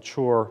Waugh's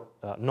mature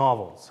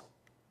novels.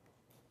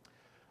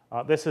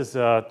 This is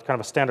kind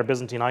of a standard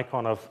Byzantine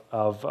icon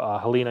of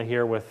Helena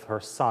here with her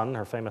son,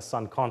 her famous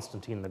son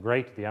Constantine the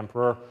Great, the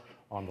emperor,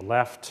 on the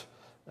left,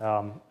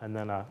 and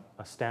then a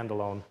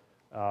standalone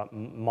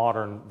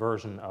modern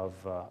version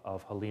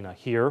of Helena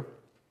here.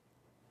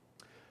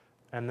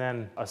 And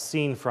then a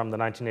scene from the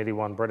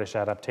 1981 British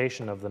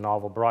adaptation of the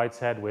novel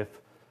Brideshead with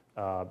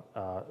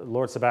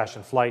Lord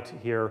Sebastian Flyte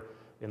here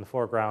in the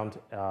foreground,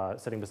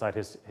 sitting beside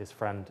his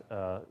friend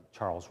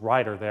Charles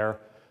Ryder there,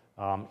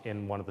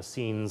 in one of the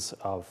scenes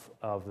of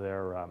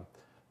their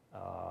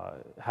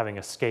having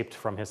escaped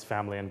from his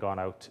family and gone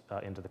out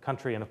into the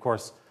country. And of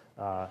course,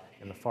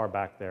 in the far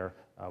back there,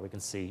 we can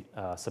see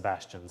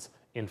Sebastian's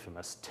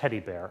infamous teddy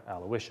bear,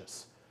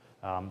 Aloysius.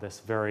 This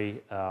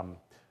very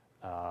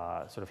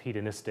sort of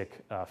hedonistic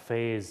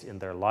phase in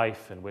their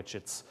life in which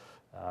it's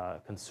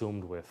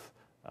consumed with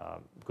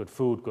good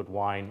food, good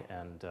wine,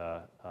 and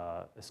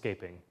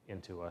escaping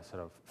into a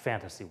sort of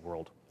fantasy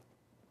world.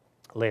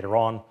 Later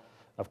on,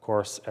 of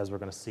course, as we're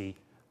going to see,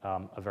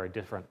 a very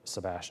different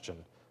Sebastian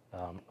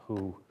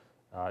who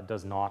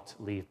does not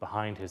leave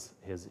behind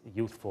his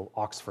youthful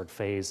Oxford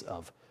phase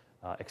of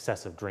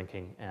excessive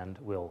drinking and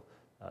will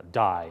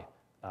die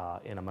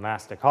in a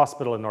monastic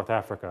hospital in North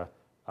Africa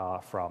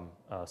from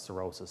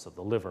cirrhosis of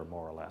the liver,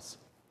 more or less.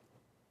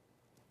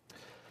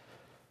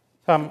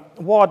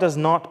 Waugh does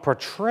not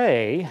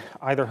portray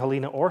either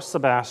Helena or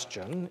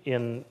Sebastian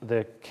in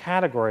the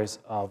categories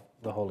of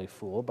the Holy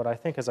Fool, but I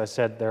think, as I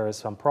said, there is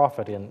some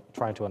profit in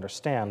trying to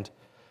understand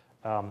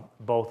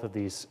both of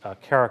these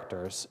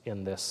characters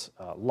in this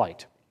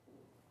light.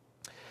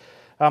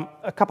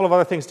 A couple of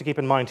other things to keep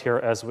in mind here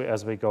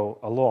as we go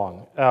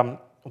along.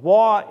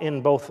 Waugh,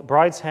 in both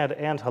Brideshead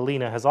and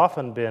Helena, has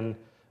often been,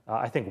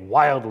 I think,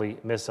 wildly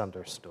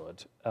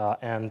misunderstood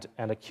and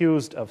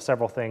accused of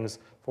several things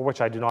for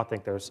which I do not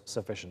think there's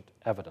sufficient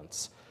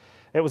evidence.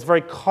 It was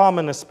very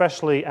common,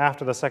 especially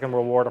after the Second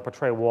World War, to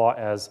portray Waugh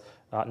as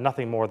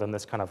nothing more than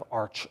this kind of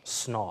arch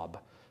snob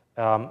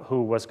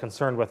who was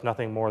concerned with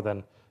nothing more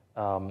than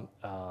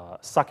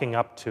sucking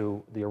up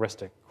to the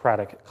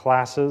aristocratic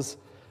classes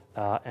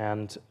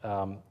and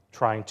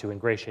trying to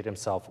ingratiate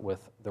himself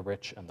with the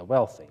rich and the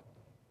wealthy.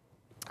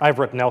 I've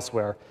written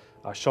elsewhere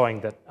showing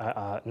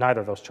that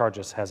neither of those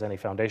charges has any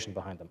foundation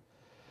behind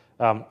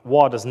them.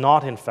 Waugh does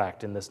not, in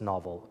fact, in this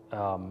novel,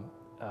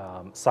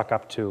 suck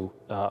up to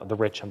the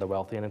rich and the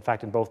wealthy. And in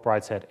fact, in both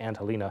Brideshead and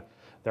Helena,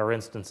 there are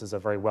instances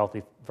of very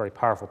wealthy, very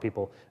powerful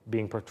people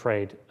being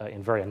portrayed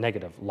in very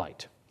negative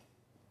light.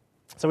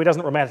 So he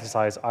doesn't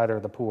romanticize either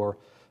the poor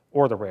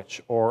or the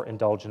rich, or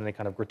indulge in any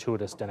kind of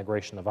gratuitous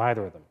denigration of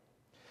either of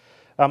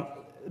them.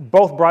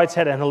 Both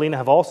Brideshead and Helena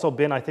have also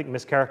been, I think,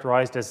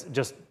 mischaracterized as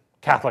just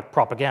Catholic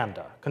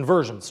propaganda,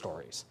 conversion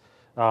stories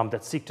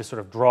that seek to sort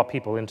of draw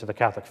people into the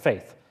Catholic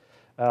faith.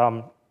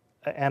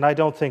 And I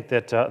don't think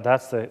that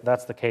that's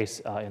the case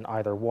in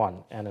either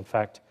one. And in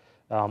fact,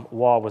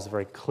 Waugh was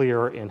very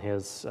clear in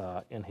his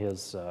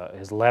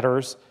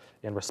letters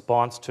in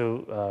response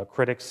to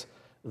critics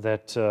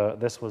that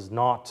this was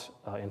not,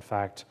 in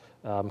fact,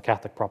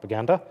 Catholic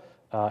propaganda.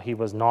 He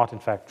was not, in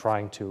fact,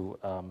 trying to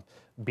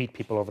beat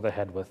people over the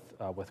head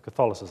with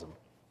Catholicism.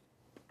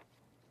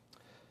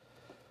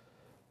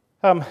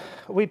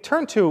 We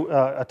turn to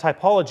a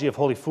typology of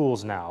holy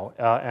fools now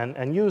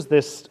and use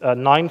this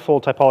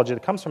ninefold typology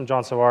that comes from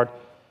John Savard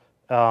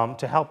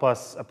to help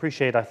us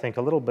appreciate, I think,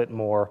 a little bit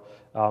more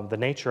the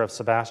nature of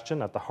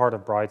Sebastian at the heart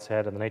of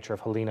Brideshead and the nature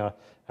of Helena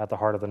at the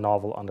heart of the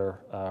novel under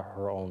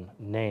her own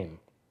name.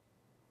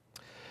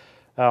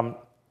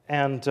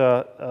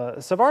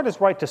 Savard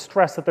is right to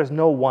stress that there's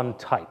no one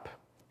type.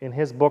 In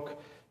his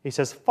book, he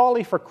says,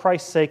 "Folly for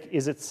Christ's sake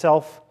is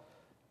itself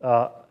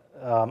a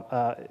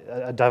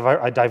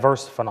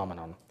diverse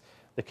phenomenon.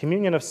 The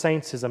communion of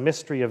saints is a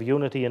mystery of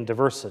unity and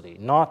diversity,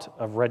 not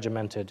of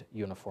regimented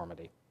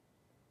uniformity."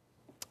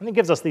 And he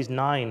gives us these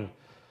 9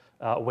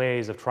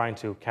 ways of trying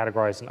to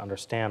categorize and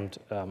understand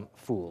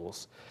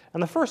fools.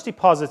 And the first he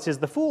posits is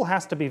the fool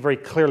has to be very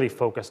clearly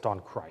focused on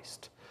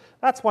Christ.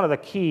 That's one of the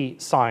key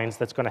signs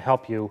that's going to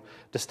help you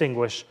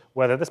distinguish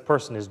whether this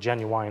person is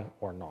genuine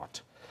or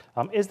not.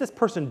 Is this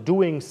person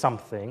doing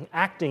something,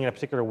 acting in a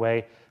particular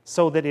way,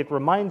 so that it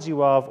reminds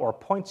you of or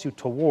points you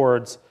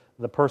towards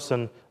the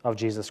person of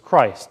Jesus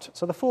Christ?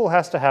 So the fool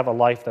has to have a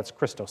life that's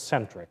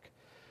Christocentric.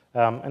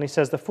 And he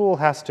says the fool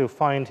has to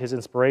find his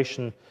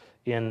inspiration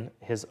in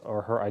his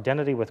or her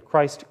identity with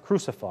Christ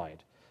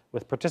crucified,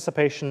 with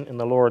participation in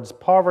the Lord's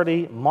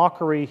poverty,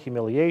 mockery,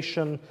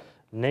 humiliation,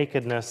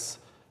 nakedness,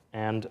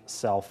 and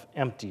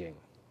self-emptying.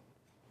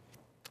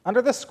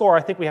 Under this score,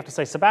 I think we have to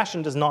say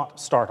Sebastian does not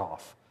start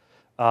off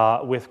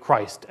with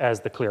Christ as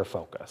the clear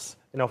focus.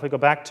 You know, if we go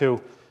back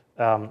to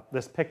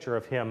this picture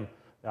of him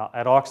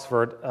at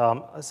Oxford,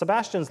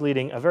 Sebastian's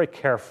leading a very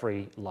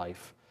carefree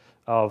life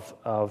of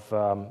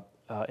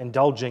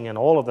indulging in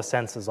all of the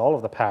senses, all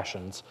of the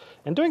passions,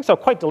 and doing so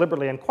quite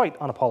deliberately and quite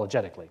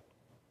unapologetically.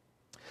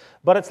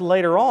 But it's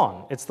later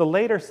on, it's the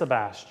later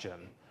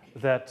Sebastian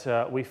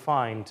that we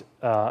find,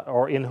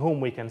 or in whom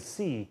we can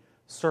see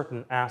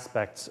certain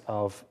aspects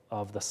of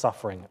the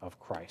suffering of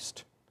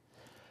Christ.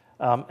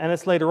 And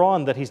it's later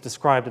on that he's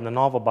described in the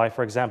novel by,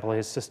 for example,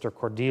 his sister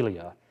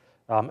Cordelia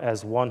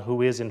as one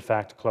who is, in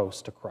fact,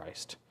 close to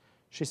Christ.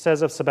 She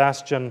says of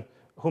Sebastian,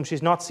 whom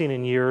she's not seen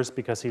in years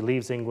because he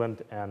leaves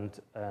England and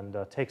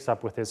takes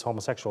up with his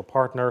homosexual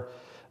partner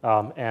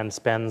and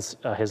spends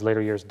his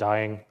later years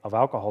dying of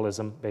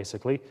alcoholism,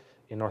 basically,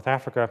 in North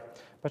Africa.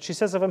 But she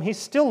says of him, he's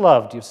still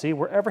loved, you see,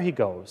 wherever he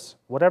goes,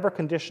 whatever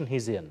condition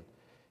he's in.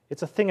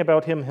 It's a thing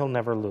about him he'll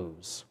never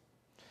lose.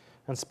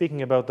 And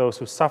speaking about those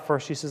who suffer,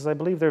 she says, I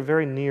believe they're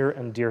very near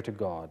and dear to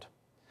God.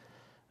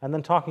 And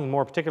then talking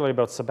more particularly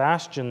about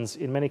Sebastian's,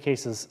 in many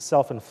cases,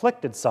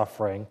 self-inflicted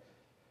suffering,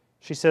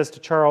 she says to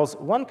Charles,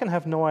 one can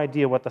have no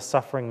idea what the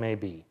suffering may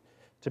be.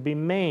 To be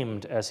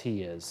maimed as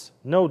he is,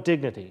 no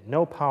dignity,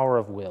 no power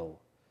of will.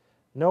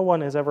 No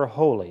one is ever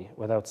holy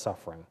without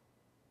suffering.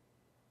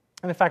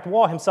 And in fact,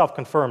 Waugh himself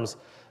confirms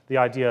the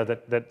idea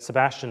that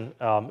Sebastian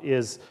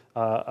is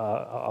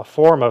a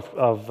form of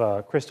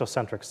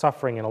Christocentric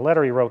suffering in a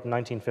letter he wrote in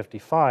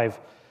 1955.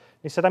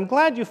 He said, I'm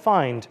glad you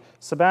find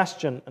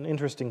Sebastian an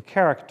interesting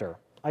character.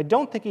 I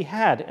don't think he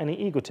had any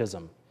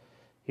egotism.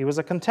 He was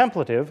a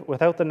contemplative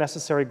without the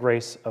necessary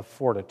grace of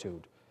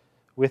fortitude.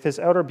 With his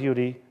outer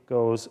beauty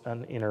goes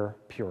an inner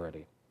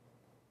purity.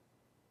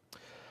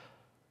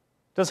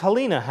 Does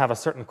Helena have a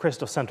certain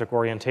Christocentric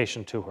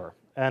orientation to her?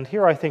 And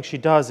here I think she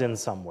does in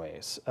some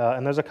ways.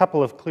 And there's a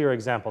couple of clear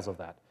examples of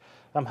that.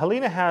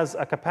 Helena has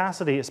a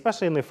capacity,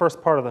 especially in the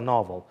first part of the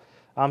novel,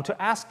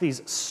 to ask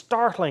these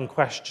startling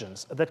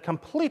questions that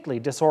completely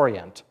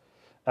disorient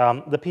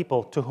the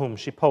people to whom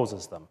she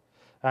poses them.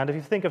 And if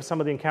you think of some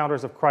of the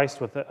encounters of Christ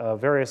with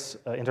various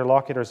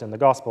interlocutors in the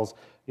Gospels,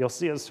 you'll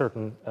see a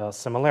certain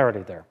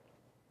similarity there.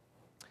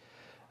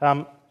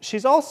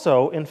 She's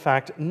also, in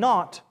fact,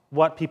 not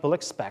what people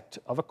expect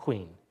of a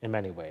queen in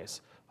many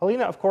ways.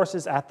 Helena, of course,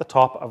 is at the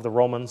top of the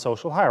Roman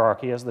social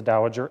hierarchy as the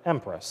Dowager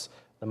Empress,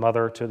 the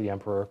mother to the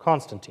Emperor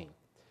Constantine.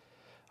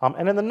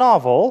 And in the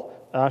novel,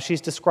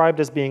 she's described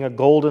as being a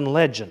golden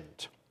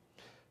legend.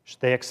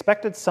 They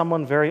expected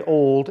someone very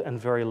old and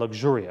very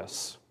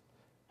luxurious,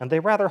 and they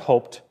rather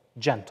hoped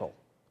gentle.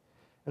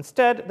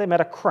 Instead, they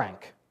met a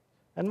crank,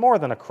 and more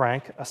than a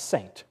crank, a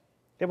saint.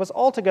 It was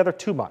altogether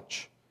too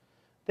much.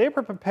 They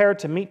were prepared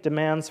to meet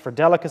demands for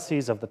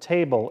delicacies of the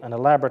table and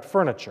elaborate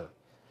furniture.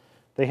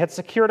 They had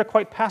secured a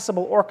quite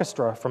passable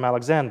orchestra from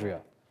Alexandria,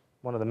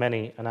 one of the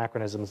many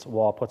anachronisms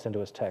Waugh puts into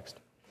his text.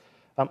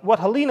 What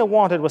Helena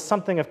wanted was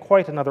something of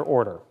quite another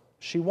order.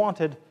 She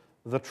wanted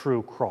the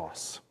true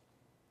cross.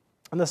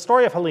 And the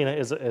story of Helena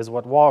is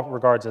what Waugh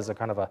regards as a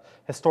kind of a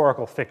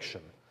historical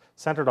fiction,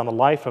 centered on the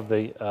life of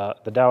the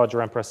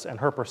Dowager Empress and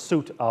her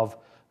pursuit of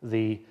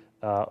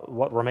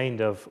what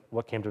remained of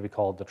what came to be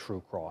called the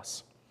true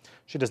cross.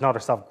 She does not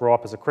herself grow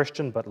up as a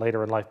Christian, but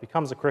later in life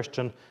becomes a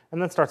Christian, and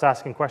then starts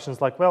asking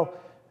questions like, well,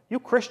 you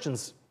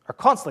Christians are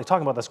constantly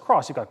talking about this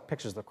cross. You've got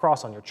pictures of the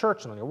cross on your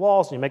church and on your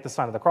walls, and you make the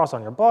sign of the cross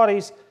on your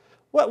bodies.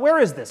 Where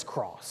is this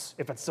cross,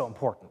 if it's so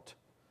important?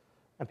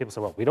 And people say,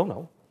 well, we don't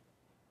know.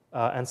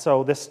 And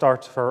so this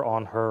starts her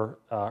on her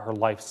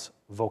life's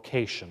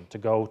vocation, to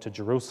go to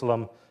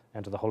Jerusalem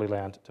and to the Holy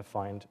Land to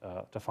find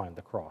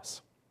the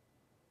cross.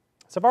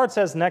 Savard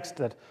says next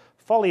that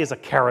folly is a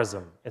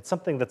charism. It's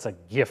something that's a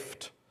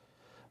gift.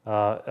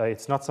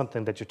 It's not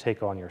something that you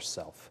take on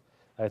yourself.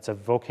 It's a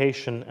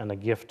vocation and a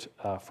gift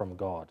from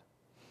God.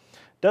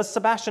 Does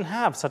Sebastian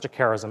have such a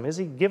charism? Is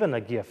he given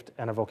a gift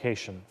and a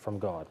vocation from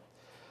God?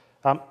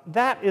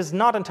 That is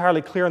not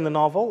entirely clear in the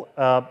novel.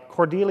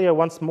 Cordelia,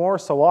 once more,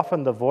 so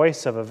often the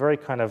voice of a very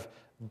kind of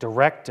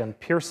direct and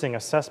piercing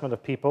assessment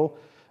of people,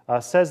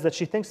 says that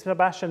she thinks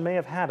Sebastian may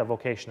have had a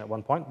vocation at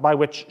one point, by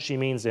which she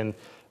means in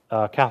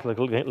Catholic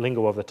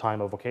lingo of the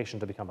time a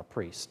vocation to become a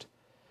priest.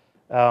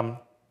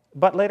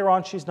 But later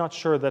on, she's not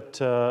sure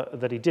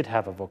that he did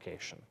have a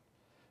vocation.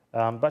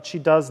 But she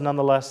does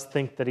nonetheless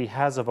think that he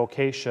has a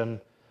vocation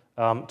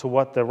to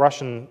what the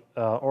Russian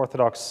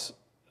Orthodox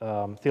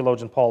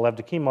theologian Paul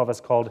Evdokimov has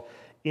called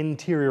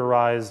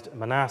interiorized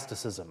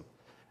monasticism.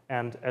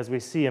 And as we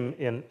see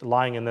him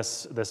lying in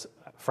this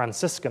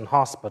Franciscan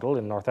hospital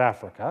in North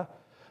Africa,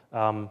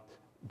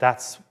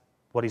 that's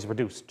what he's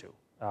reduced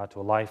to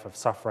a life of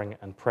suffering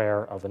and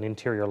prayer, of an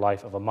interior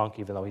life of a monk,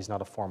 even though he's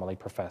not a formally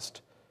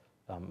professed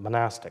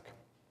monastic.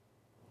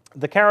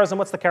 The charism,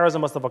 what's the charism,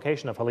 what's the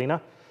vocation of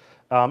Helena?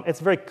 It's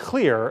very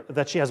clear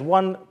that she has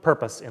one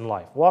purpose in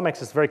life. Waugh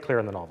makes this very clear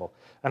in the novel,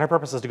 and her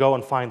purpose is to go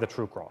and find the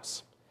true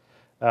cross.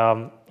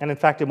 And in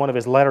fact, in one of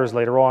his letters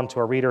later on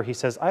to a reader, he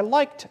says, I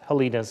liked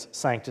Helena's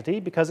sanctity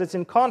because it's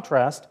in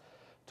contrast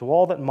to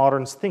all that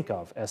moderns think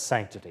of as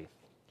sanctity.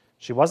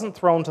 She wasn't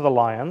thrown to the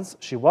lions.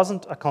 She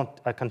wasn't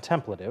a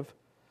contemplative.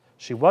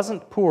 She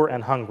wasn't poor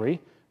and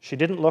hungry. She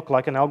didn't look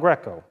like an El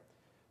Greco.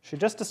 She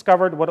just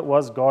discovered what it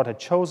was God had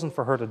chosen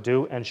for her to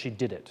do, and she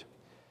did it.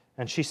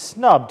 And she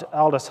snubbed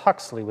Aldous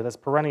Huxley with his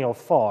perennial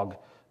fog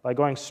by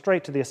going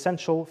straight to the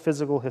essential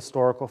physical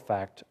historical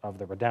fact of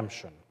the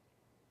redemption.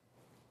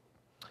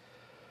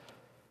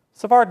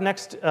 Savard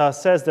next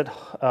says that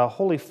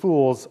holy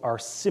fools are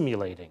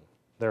simulating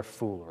their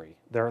foolery.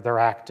 They're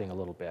acting a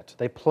little bit.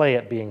 They play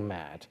at being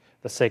mad.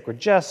 The sacred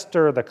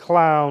jester, the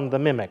clown, the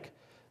mimic.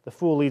 The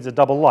fool leads a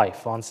double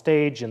life, on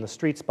stage, in the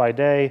streets by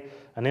day,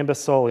 an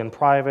imbecile in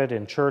private,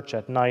 in church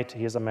at night.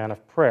 He is a man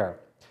of prayer.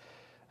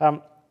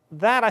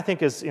 That, I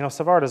think, is,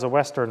 Savard is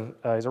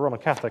he's a Roman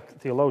Catholic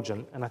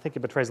theologian, and I think he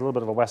betrays a little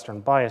bit of a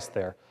Western bias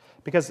there,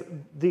 because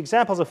the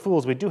examples of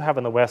fools we do have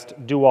in the West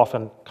do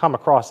often come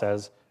across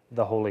as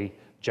the holy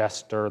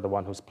jester, the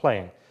one who's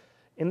playing.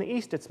 In the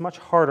East, it's much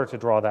harder to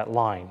draw that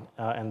line,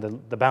 and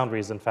the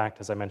boundaries, in fact,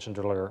 as I mentioned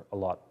earlier, a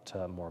lot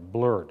more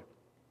blurred.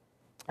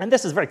 And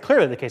this is very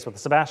clearly the case with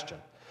Sebastian.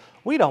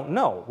 We don't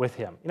know with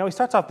him. He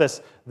starts off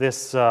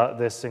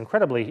this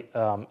incredibly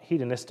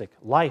hedonistic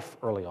life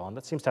early on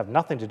that seems to have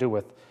nothing to do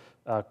with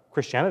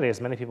Christianity,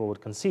 as many people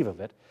would conceive of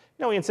it.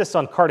 He insists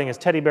on carting his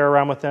teddy bear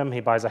around with him. He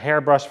buys a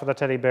hairbrush for the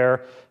teddy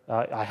bear.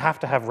 I have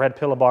to have red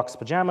pillowbox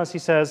pajamas, he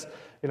says.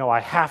 I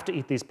have to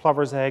eat these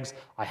plover's eggs.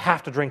 I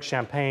have to drink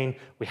champagne.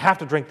 We have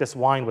to drink this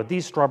wine with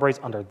these strawberries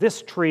under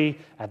this tree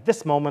at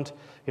this moment.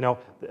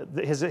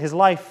 His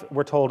life,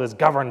 we're told, is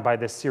governed by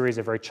this series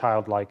of very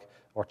childlike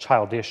or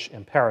childish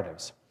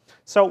imperatives.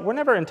 So we're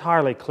never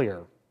entirely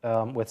clear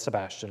with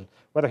Sebastian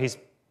whether he's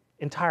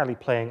entirely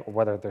playing or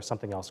whether there's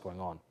something else going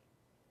on.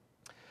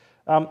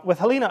 With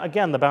Helena,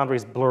 again, the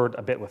boundaries blurred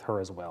a bit with her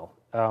as well.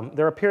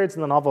 There are periods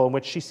in the novel in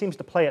which she seems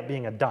to play at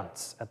being a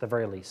dunce, at the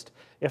very least,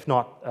 if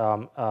not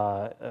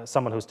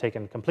someone who's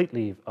taken complete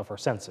leave of her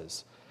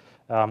senses.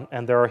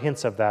 And there are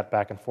hints of that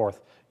back and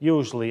forth,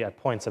 usually at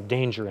points of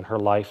danger in her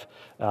life,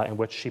 in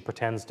which she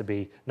pretends to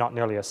be not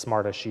nearly as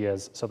smart as she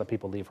is so that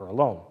people leave her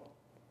alone.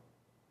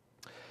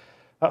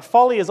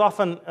 Folly is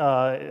often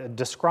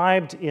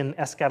described in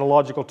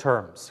eschatological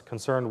terms,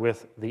 concerned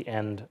with the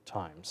end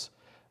times.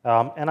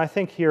 And I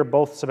think here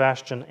both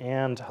Sebastian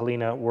and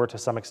Helena were to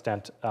some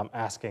extent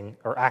acting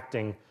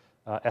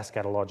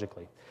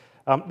eschatologically.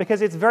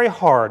 Because it's very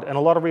hard, and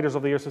a lot of readers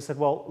over the years have said,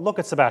 well, look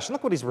at Sebastian,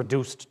 look what he's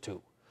reduced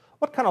to.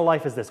 What kind of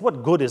life is this?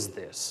 What good is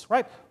this,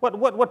 right?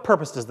 What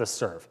purpose does this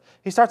serve?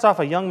 He starts off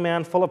a young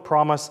man full of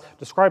promise,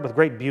 described with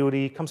great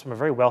beauty, comes from a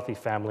very wealthy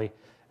family.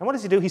 And what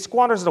does he do? He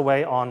squanders it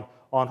away on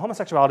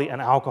homosexuality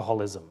and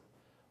alcoholism.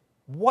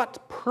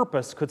 What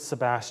purpose could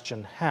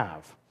Sebastian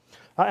have?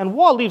 And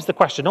Waugh leaves the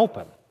question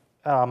open.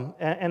 And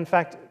in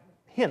fact,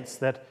 hints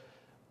that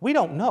we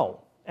don't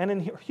know. And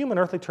in human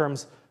earthly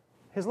terms,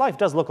 his life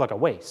does look like a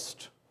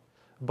waste.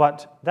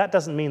 But that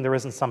doesn't mean there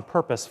isn't some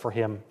purpose for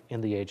him in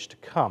the age to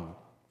come.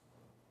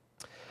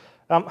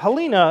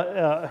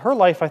 Helena, her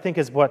life, I think,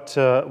 is what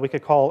we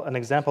could call an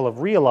example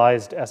of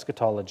realized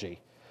eschatology.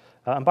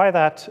 And by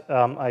that,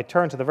 I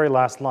turn to the very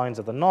last lines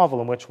of the novel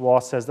in which Waugh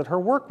says that her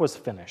work was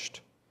finished.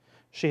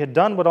 She had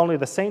done what only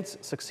the saints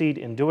succeed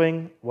in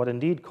doing, what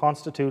indeed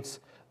constitutes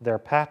their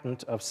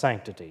patent of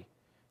sanctity.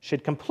 She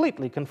had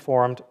completely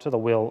conformed to the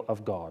will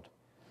of God.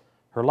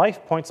 Her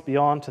life points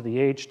beyond to the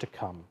age to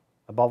come.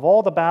 Above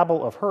all the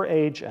babble of her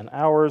age and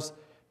ours,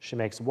 she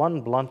makes one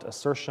blunt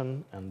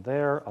assertion, and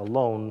there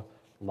alone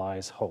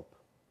lies hope.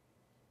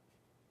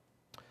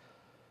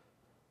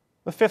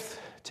 The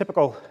fifth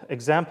typical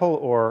example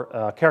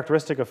or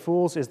characteristic of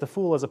fools is the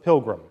fool as a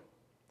pilgrim.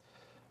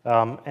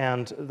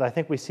 And I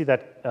think we see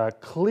that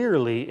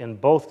clearly in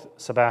both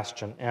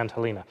Sebastian and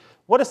Helena.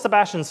 What is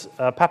Sebastian's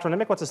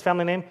patronymic? What's his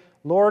family name?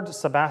 Lord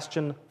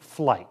Sebastian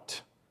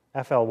Flyte,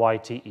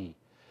 F-L-Y-T-E.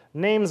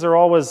 Names are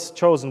always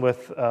chosen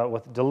with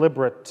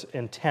deliberate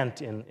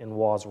intent in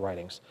Waugh's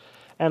writings.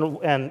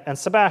 And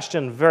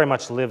Sebastian very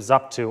much lives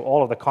up to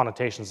all of the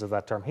connotations of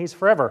that term. He's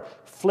forever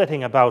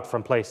flitting about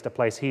from place to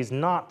place. He's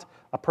not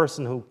a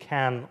person who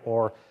can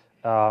or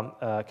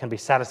can be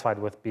satisfied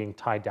with being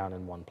tied down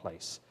in one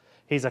place.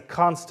 He's a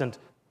constant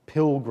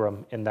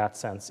pilgrim in that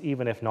sense,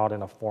 even if not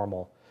in a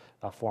formal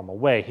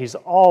way. He's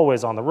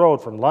always on the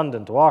road from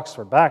London to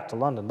Oxford, back to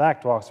London,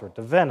 back to Oxford,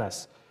 to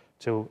Venice,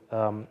 to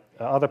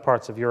other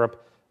parts of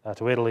Europe,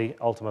 to Italy,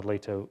 ultimately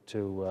to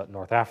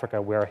North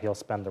Africa, where he'll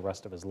spend the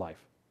rest of his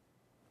life.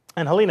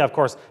 And Helena, of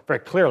course, very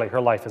clearly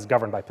her life is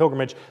governed by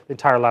pilgrimage. The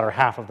entire latter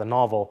half of the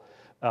novel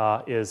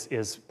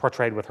is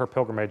portrayed with her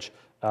pilgrimage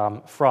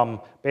from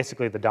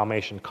basically the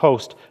Dalmatian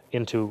coast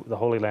into the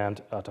Holy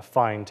Land to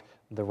find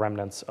the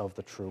remnants of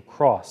the true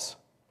cross.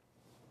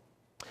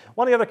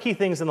 One of the other key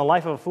things in the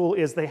life of a fool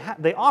is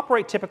they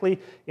operate typically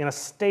in a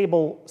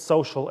stable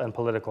social and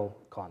political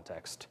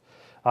context.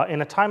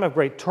 In a time of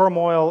great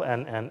turmoil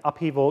and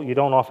upheaval, you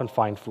don't often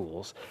find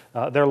fools.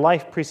 Their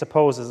life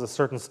presupposes a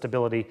certain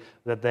stability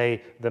that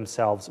they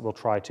themselves will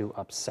try to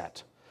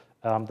upset.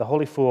 The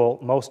holy fool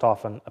most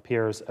often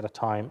appears at a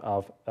time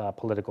of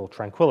political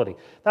tranquility.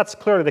 That's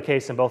clearly the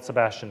case in both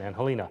Sebastian and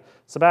Helena.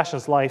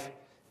 Sebastian's life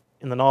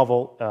in the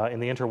novel, in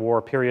the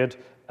interwar period,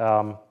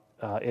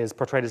 is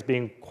portrayed as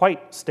being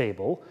quite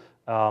stable,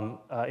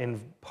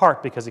 in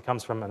part because he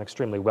comes from an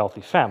extremely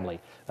wealthy family.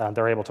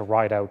 They're able to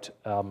ride out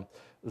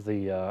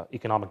the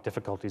economic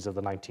difficulties of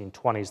the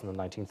 1920s and the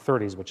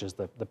 1930s, which is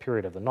the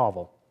period of the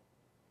novel.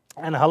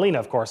 And Helena,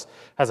 of course,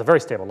 has a very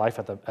stable life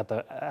at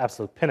the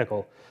absolute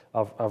pinnacle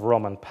of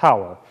Roman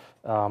power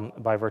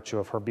by virtue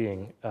of her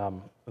being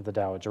the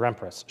Dowager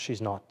Empress.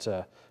 She's not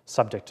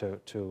subject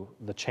to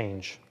the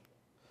change.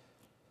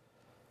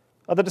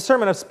 The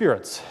discernment of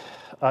spirits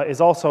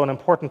is also an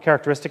important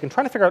characteristic in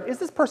trying to figure out, is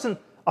this person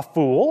a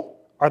fool?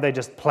 Are they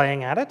just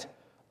playing at it?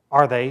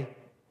 Are they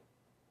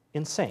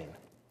insane?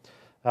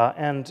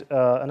 And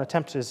an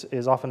attempt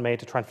is often made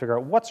to try and figure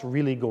out what's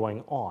really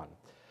going on.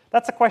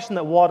 That's a question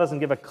that Waugh doesn't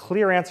give a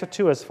clear answer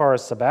to as far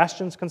as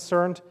Sebastian's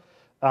concerned,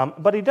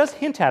 but he does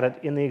hint at it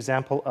in the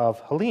example of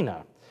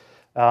Helena.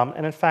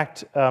 And in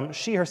fact,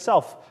 she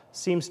herself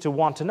seems to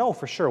want to know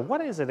for sure,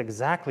 what is it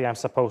exactly I'm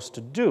supposed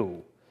to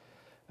do?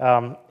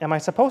 Am I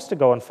supposed to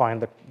go and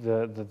find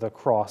the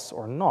cross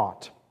or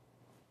not?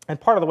 And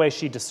part of the way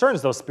she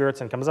discerns those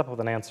spirits and comes up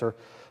with an answer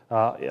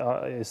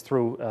is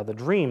through the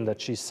dream that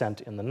she's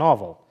sent in the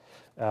novel.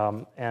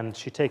 And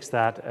she takes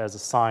that as a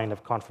sign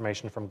of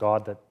confirmation from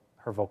God that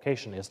her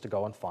vocation is to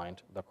go and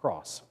find the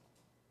cross.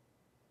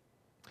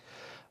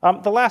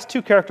 The last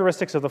two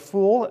characteristics of the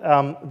fool,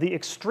 the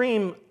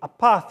extreme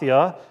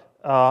apathia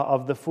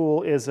of the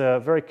fool is a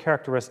very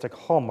characteristic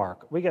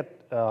hallmark. We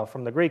get,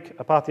 from the Greek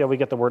apathia, we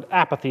get the word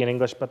apathy in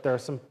English, but there are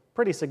some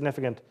pretty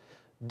significant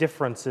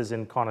differences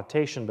in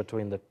connotation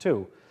between the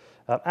two.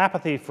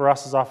 Apathy for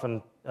us is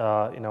often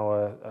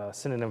a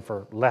synonym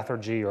for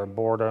lethargy or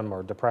boredom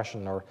or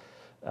depression or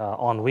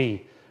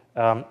ennui.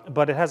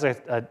 But it has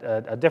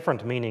a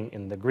different meaning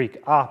in the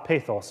Greek,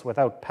 pathos,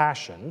 without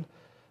passion,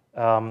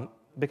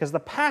 because the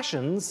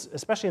passions,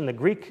 especially in the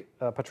Greek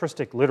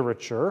patristic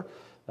literature,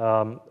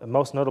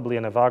 most notably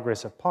in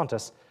Evagrius of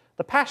Pontus,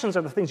 the passions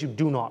are the things you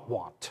do not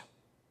want.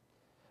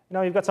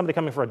 You've got somebody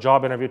coming for a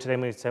job interview today,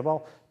 and you say,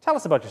 well, tell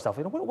us about yourself.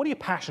 What are you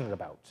passionate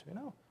about?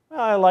 Well,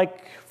 I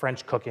like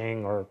French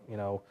cooking or,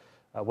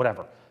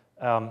 whatever.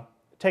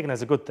 Taken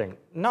as a good thing.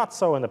 Not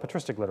so in the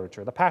patristic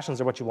literature. The passions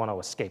are what you want to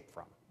escape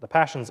from. The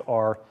passions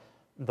are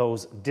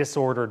those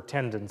disordered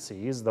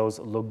tendencies, those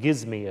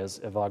logismi, as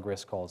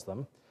Evagrius calls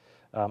them,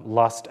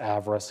 lust,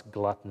 avarice,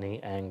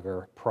 gluttony,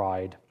 anger,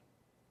 pride,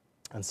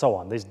 and so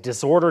on. These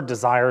disordered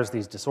desires,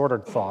 these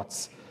disordered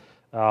thoughts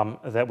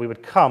that we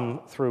would come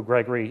through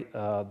Gregory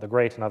the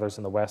Great and others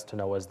in the West to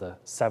know as the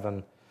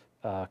 7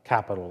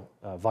 capital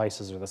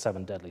vices or the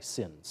 7 deadly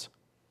sins.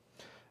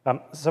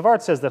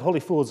 Savard says that holy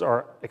fools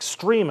are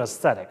extreme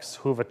ascetics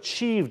who've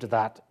achieved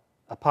that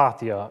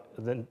apatheia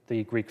that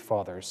the Greek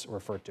fathers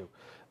referred to.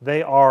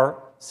 They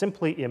are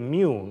simply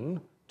immune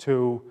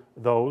to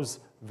those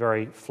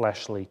very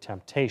fleshly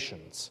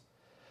temptations.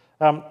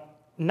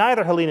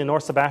 Neither Helena nor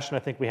Sebastian, I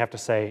think we have to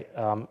say,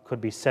 could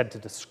be said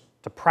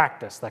to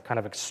practice that kind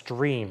of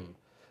extreme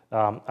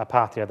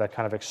apatheia, that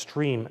kind of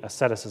extreme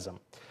asceticism.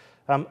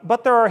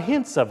 But there are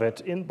hints of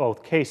it in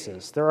both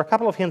cases. There are a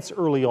couple of hints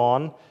early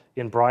on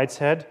in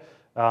Brideshead,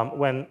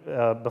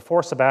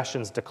 before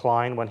Sebastian's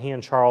decline, when he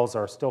and Charles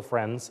are still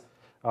friends.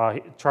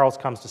 Charles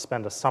comes to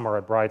spend a summer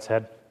at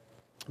Brideshead,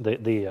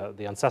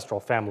 the ancestral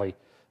family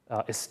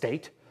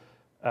estate,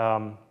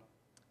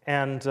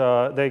 and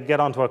they get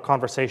onto a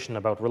conversation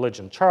about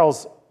religion.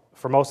 Charles,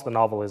 for most of the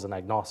novel, is an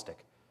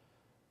agnostic.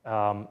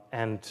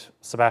 And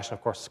Sebastian,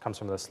 of course, comes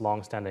from this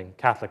long-standing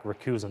Catholic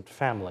recusant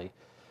family.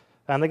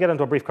 And they get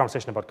into a brief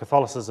conversation about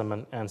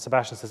Catholicism, and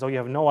Sebastian says, oh, you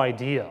have no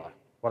idea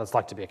what it's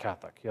like to be a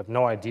Catholic. You have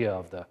no idea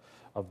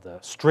of the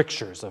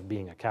strictures of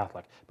being a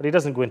Catholic. But he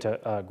doesn't go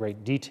into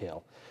great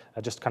detail.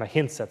 Just kind of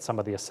hints at some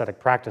of the ascetic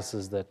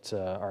practices that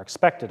are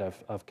expected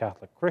of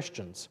Catholic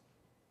Christians.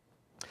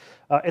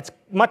 It's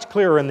much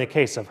clearer in the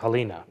case of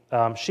Helena.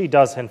 She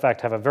does, in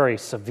fact, have a very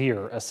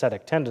severe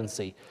ascetic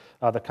tendency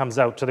that comes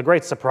out to the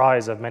great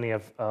surprise of many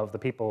of the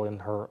people in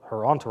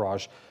her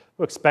entourage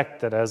who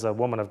expect that as a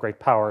woman of great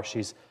power,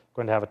 she's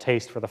going to have a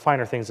taste for the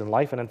finer things in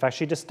life, and in fact,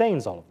 she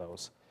disdains all of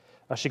those.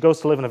 She goes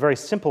to live in a very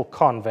simple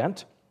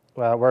convent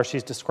where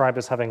she's described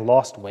as having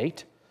lost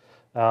weight,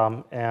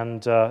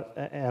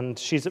 and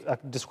she's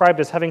described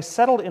as having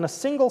settled in a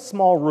single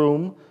small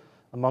room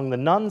among the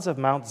nuns of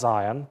Mount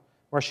Zion,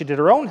 where she did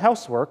her own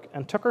housework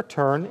and took her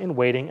turn in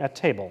waiting at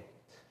table.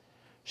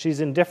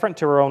 She's indifferent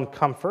to her own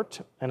comfort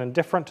and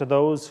indifferent to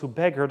those who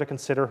beg her to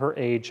consider her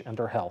age and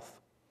her health.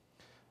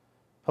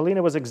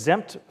 Helena was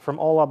exempt from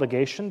all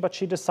obligation, but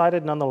she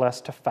decided nonetheless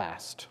to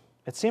fast.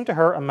 It seemed to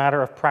her a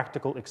matter of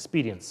practical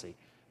expediency.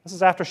 This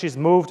is after she's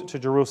moved to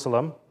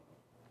Jerusalem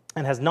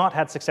and has not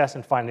had success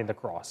in finding the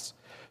cross.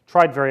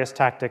 Tried various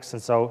tactics,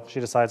 and so she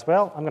decides,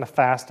 well, I'm going to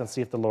fast and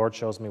see if the Lord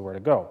shows me where to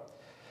go.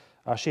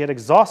 She had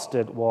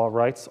exhausted, Waugh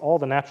writes, all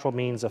the natural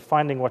means of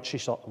finding what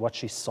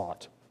she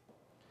sought.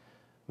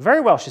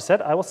 Very well, she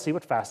said, I will see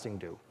what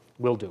fasting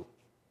will do.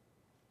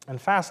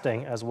 And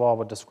fasting, as Waugh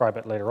would describe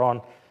it later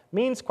on,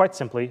 means quite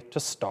simply to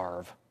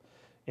starve.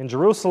 In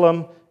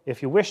Jerusalem,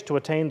 if you wished to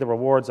attain the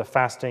rewards of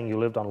fasting, you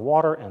lived on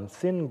water and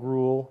thin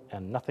gruel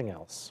and nothing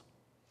else.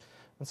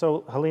 And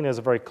so Helena is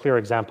a very clear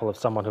example of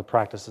someone who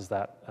practices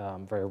that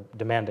very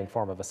demanding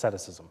form of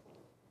asceticism.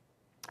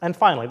 And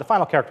finally, the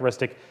final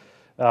characteristic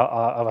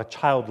of a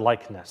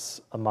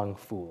childlikeness among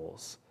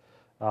fools.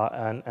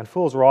 And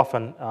fools are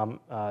often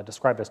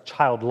described as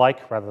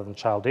childlike rather than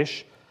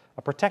childish,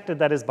 protected,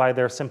 that is, by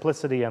their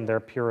simplicity and their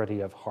purity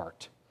of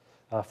heart,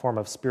 a form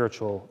of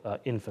spiritual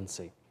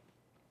infancy.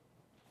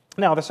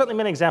 Now, there's certainly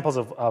many examples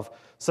of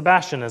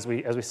Sebastian, as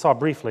we saw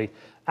briefly,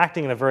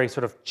 acting in a very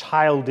sort of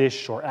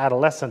childish or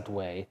adolescent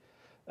way,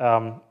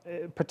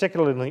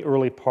 particularly in the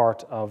early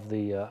part of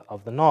the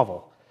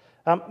novel.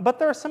 But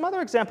there are some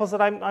other examples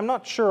that I'm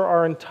not sure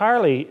are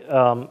entirely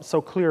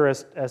so clear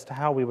as to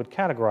how we would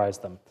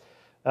categorize them.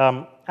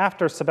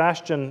 After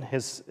Sebastian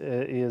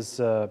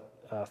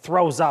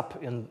throws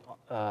up in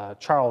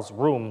Charles'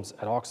 rooms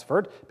at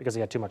Oxford because he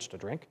had too much to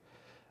drink,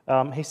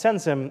 he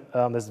sends him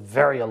this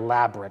very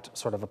elaborate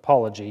sort of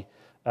apology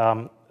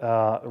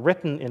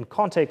written in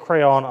Conte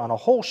crayon on a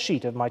whole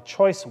sheet of my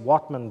choice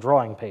Whatman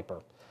drawing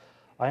paper.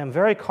 I am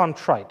very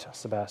contrite,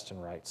 Sebastian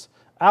writes.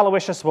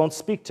 Aloysius won't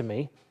speak to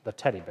me, the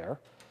teddy bear,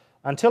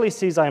 until he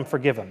sees I am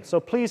forgiven. So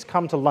please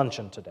come to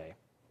luncheon today.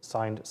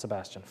 Signed,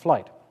 Sebastian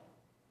Flight.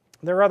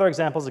 There are other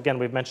examples, again,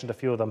 we've mentioned a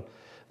few of them,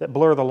 that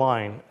blur the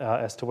line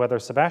as to whether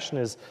Sebastian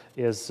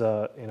is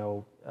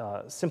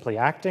simply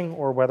acting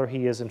or whether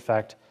he is, in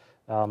fact,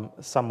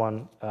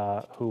 someone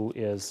who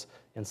is,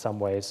 in some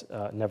ways,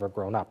 never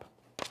grown up.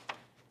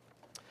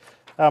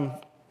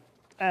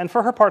 And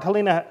for her part,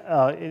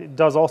 Helena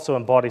does also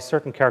embody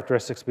certain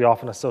characteristics we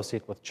often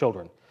associate with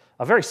children.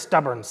 A very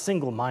stubborn,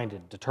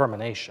 single-minded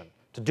determination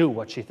to do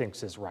what she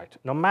thinks is right,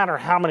 no matter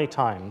how many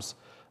times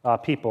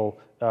people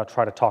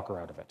try to talk her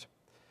out of it.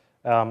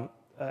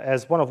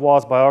 As one of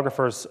Waugh's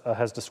biographers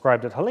has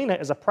described it, Helena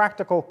is a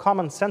practical,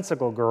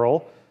 commonsensical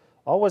girl,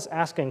 always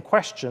asking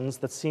questions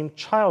that seem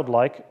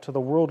childlike to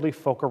the worldly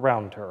folk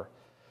around her.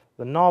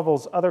 The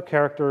novel's other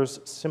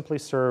characters simply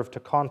serve to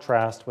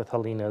contrast with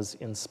Helena's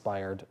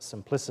inspired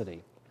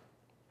simplicity.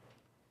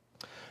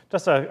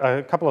 Just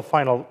a couple of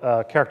final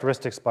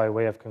characteristics by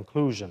way of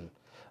conclusion.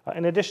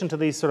 In addition to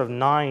these sort of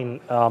 9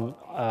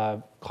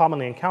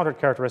 commonly encountered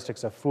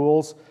characteristics of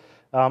fools,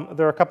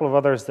 there are a couple of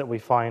others that we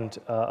find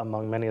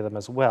among many of them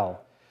as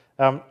well.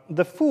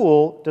 The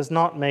fool does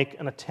not make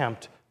an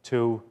attempt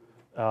to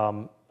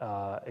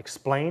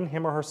explain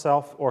him or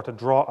herself or to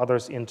draw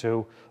others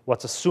into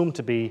what's assumed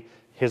to be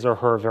his or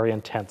her very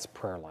intense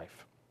prayer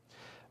life.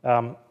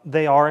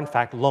 They are, in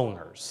fact,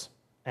 loners,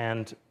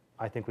 and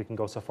I think we can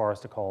go so far as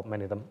to call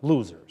many of them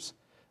losers,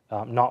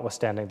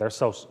 notwithstanding their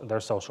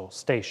social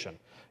station.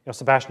 You know,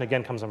 Sebastian,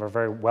 again, comes from a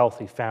very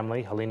wealthy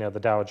family, Helena, the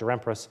Dowager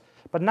Empress,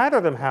 but neither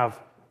of them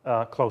have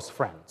close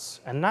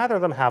friends, and neither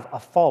of them have a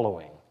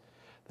following.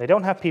 They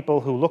don't have people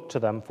who look to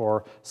them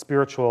for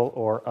spiritual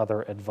or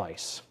other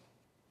advice.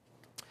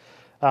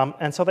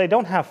 And so they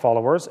don't have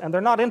followers, and they're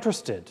not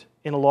interested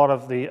in a lot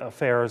of the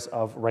affairs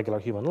of regular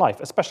human life,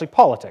 especially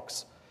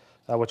politics,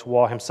 which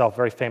Waugh himself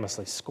very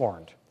famously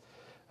scorned.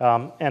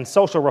 And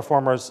social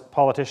reformers,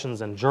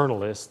 politicians, and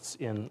journalists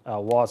in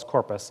Waugh's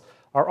corpus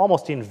are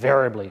almost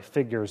invariably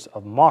figures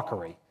of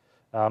mockery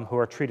who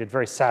are treated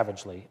very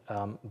savagely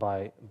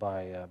by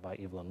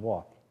Evelyn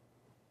Waugh.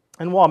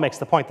 And Waugh makes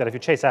the point that if you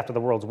chase after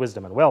the world's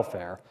wisdom and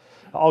welfare,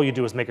 all you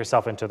do is make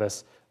yourself into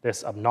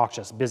this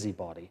obnoxious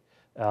busybody.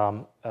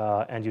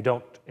 And you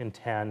don't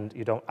attend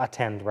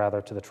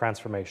to the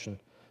transformation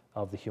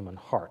of the human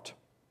heart.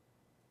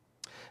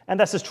 And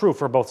this is true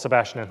for both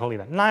Sebastian and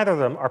Helena. Neither of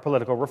them are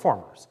political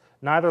reformers.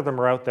 Neither of them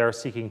are out there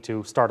seeking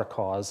to start a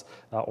cause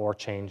or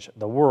change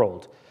the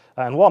world.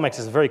 And Waugh makes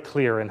this very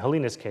clear in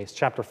Helena's case.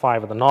 Chapter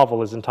 5 of the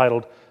novel is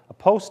entitled, "A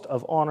Post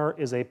of Honor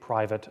is a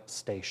Private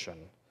Station."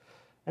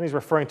 And he's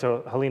referring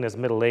to Helena's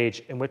middle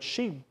age, in which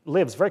she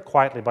lives very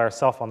quietly by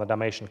herself on the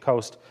Dalmatian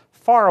coast,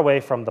 far away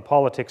from the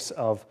politics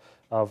of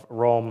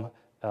Rome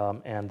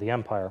and the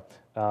empire,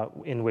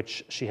 in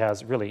which she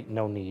has really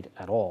no need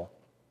at all.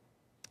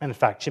 And in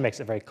fact, she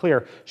makes it very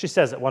clear. She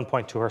says at one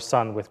point to her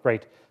son, with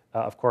great,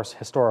 of course,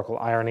 historical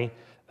irony,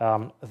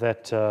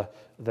 that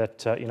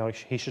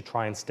he should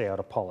try and stay out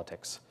of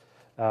politics.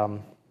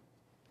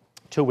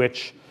 To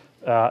which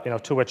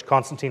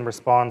Constantine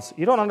responds,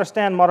 "You don't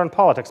understand modern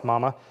politics,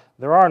 Mama.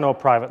 There are no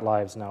private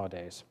lives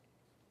nowadays."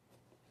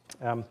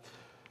 And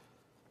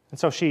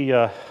so she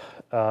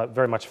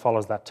very much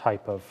follows that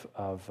type of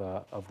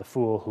the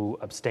fool who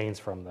abstains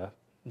from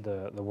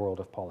the world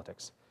of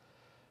politics.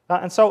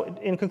 And so,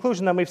 in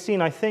conclusion, then, we've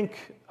seen, I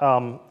think,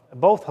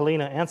 both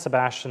Helena and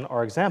Sebastian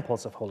are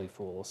examples of holy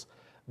fools.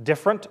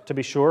 Different, to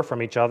be sure,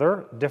 from each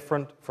other,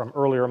 different from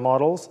earlier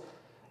models,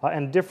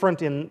 and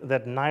different in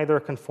that neither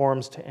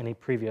conforms to any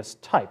previous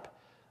type.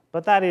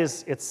 But that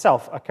is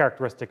itself a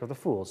characteristic of the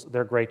fools,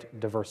 their great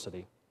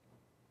diversity.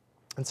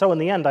 And so, in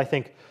the end, I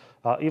think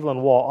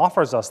Evelyn Waugh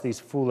offers us these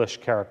foolish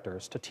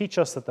characters to teach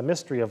us that the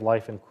mystery of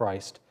life in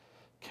Christ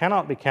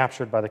cannot be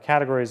captured by the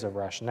categories of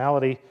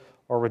rationality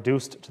or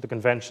reduced to the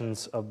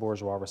conventions of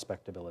bourgeois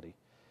respectability.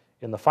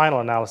 In the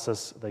final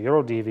analysis, the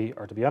Eurodivi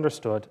are to be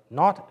understood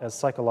not as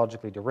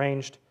psychologically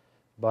deranged,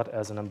 but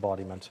as an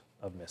embodiment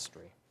of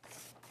mystery.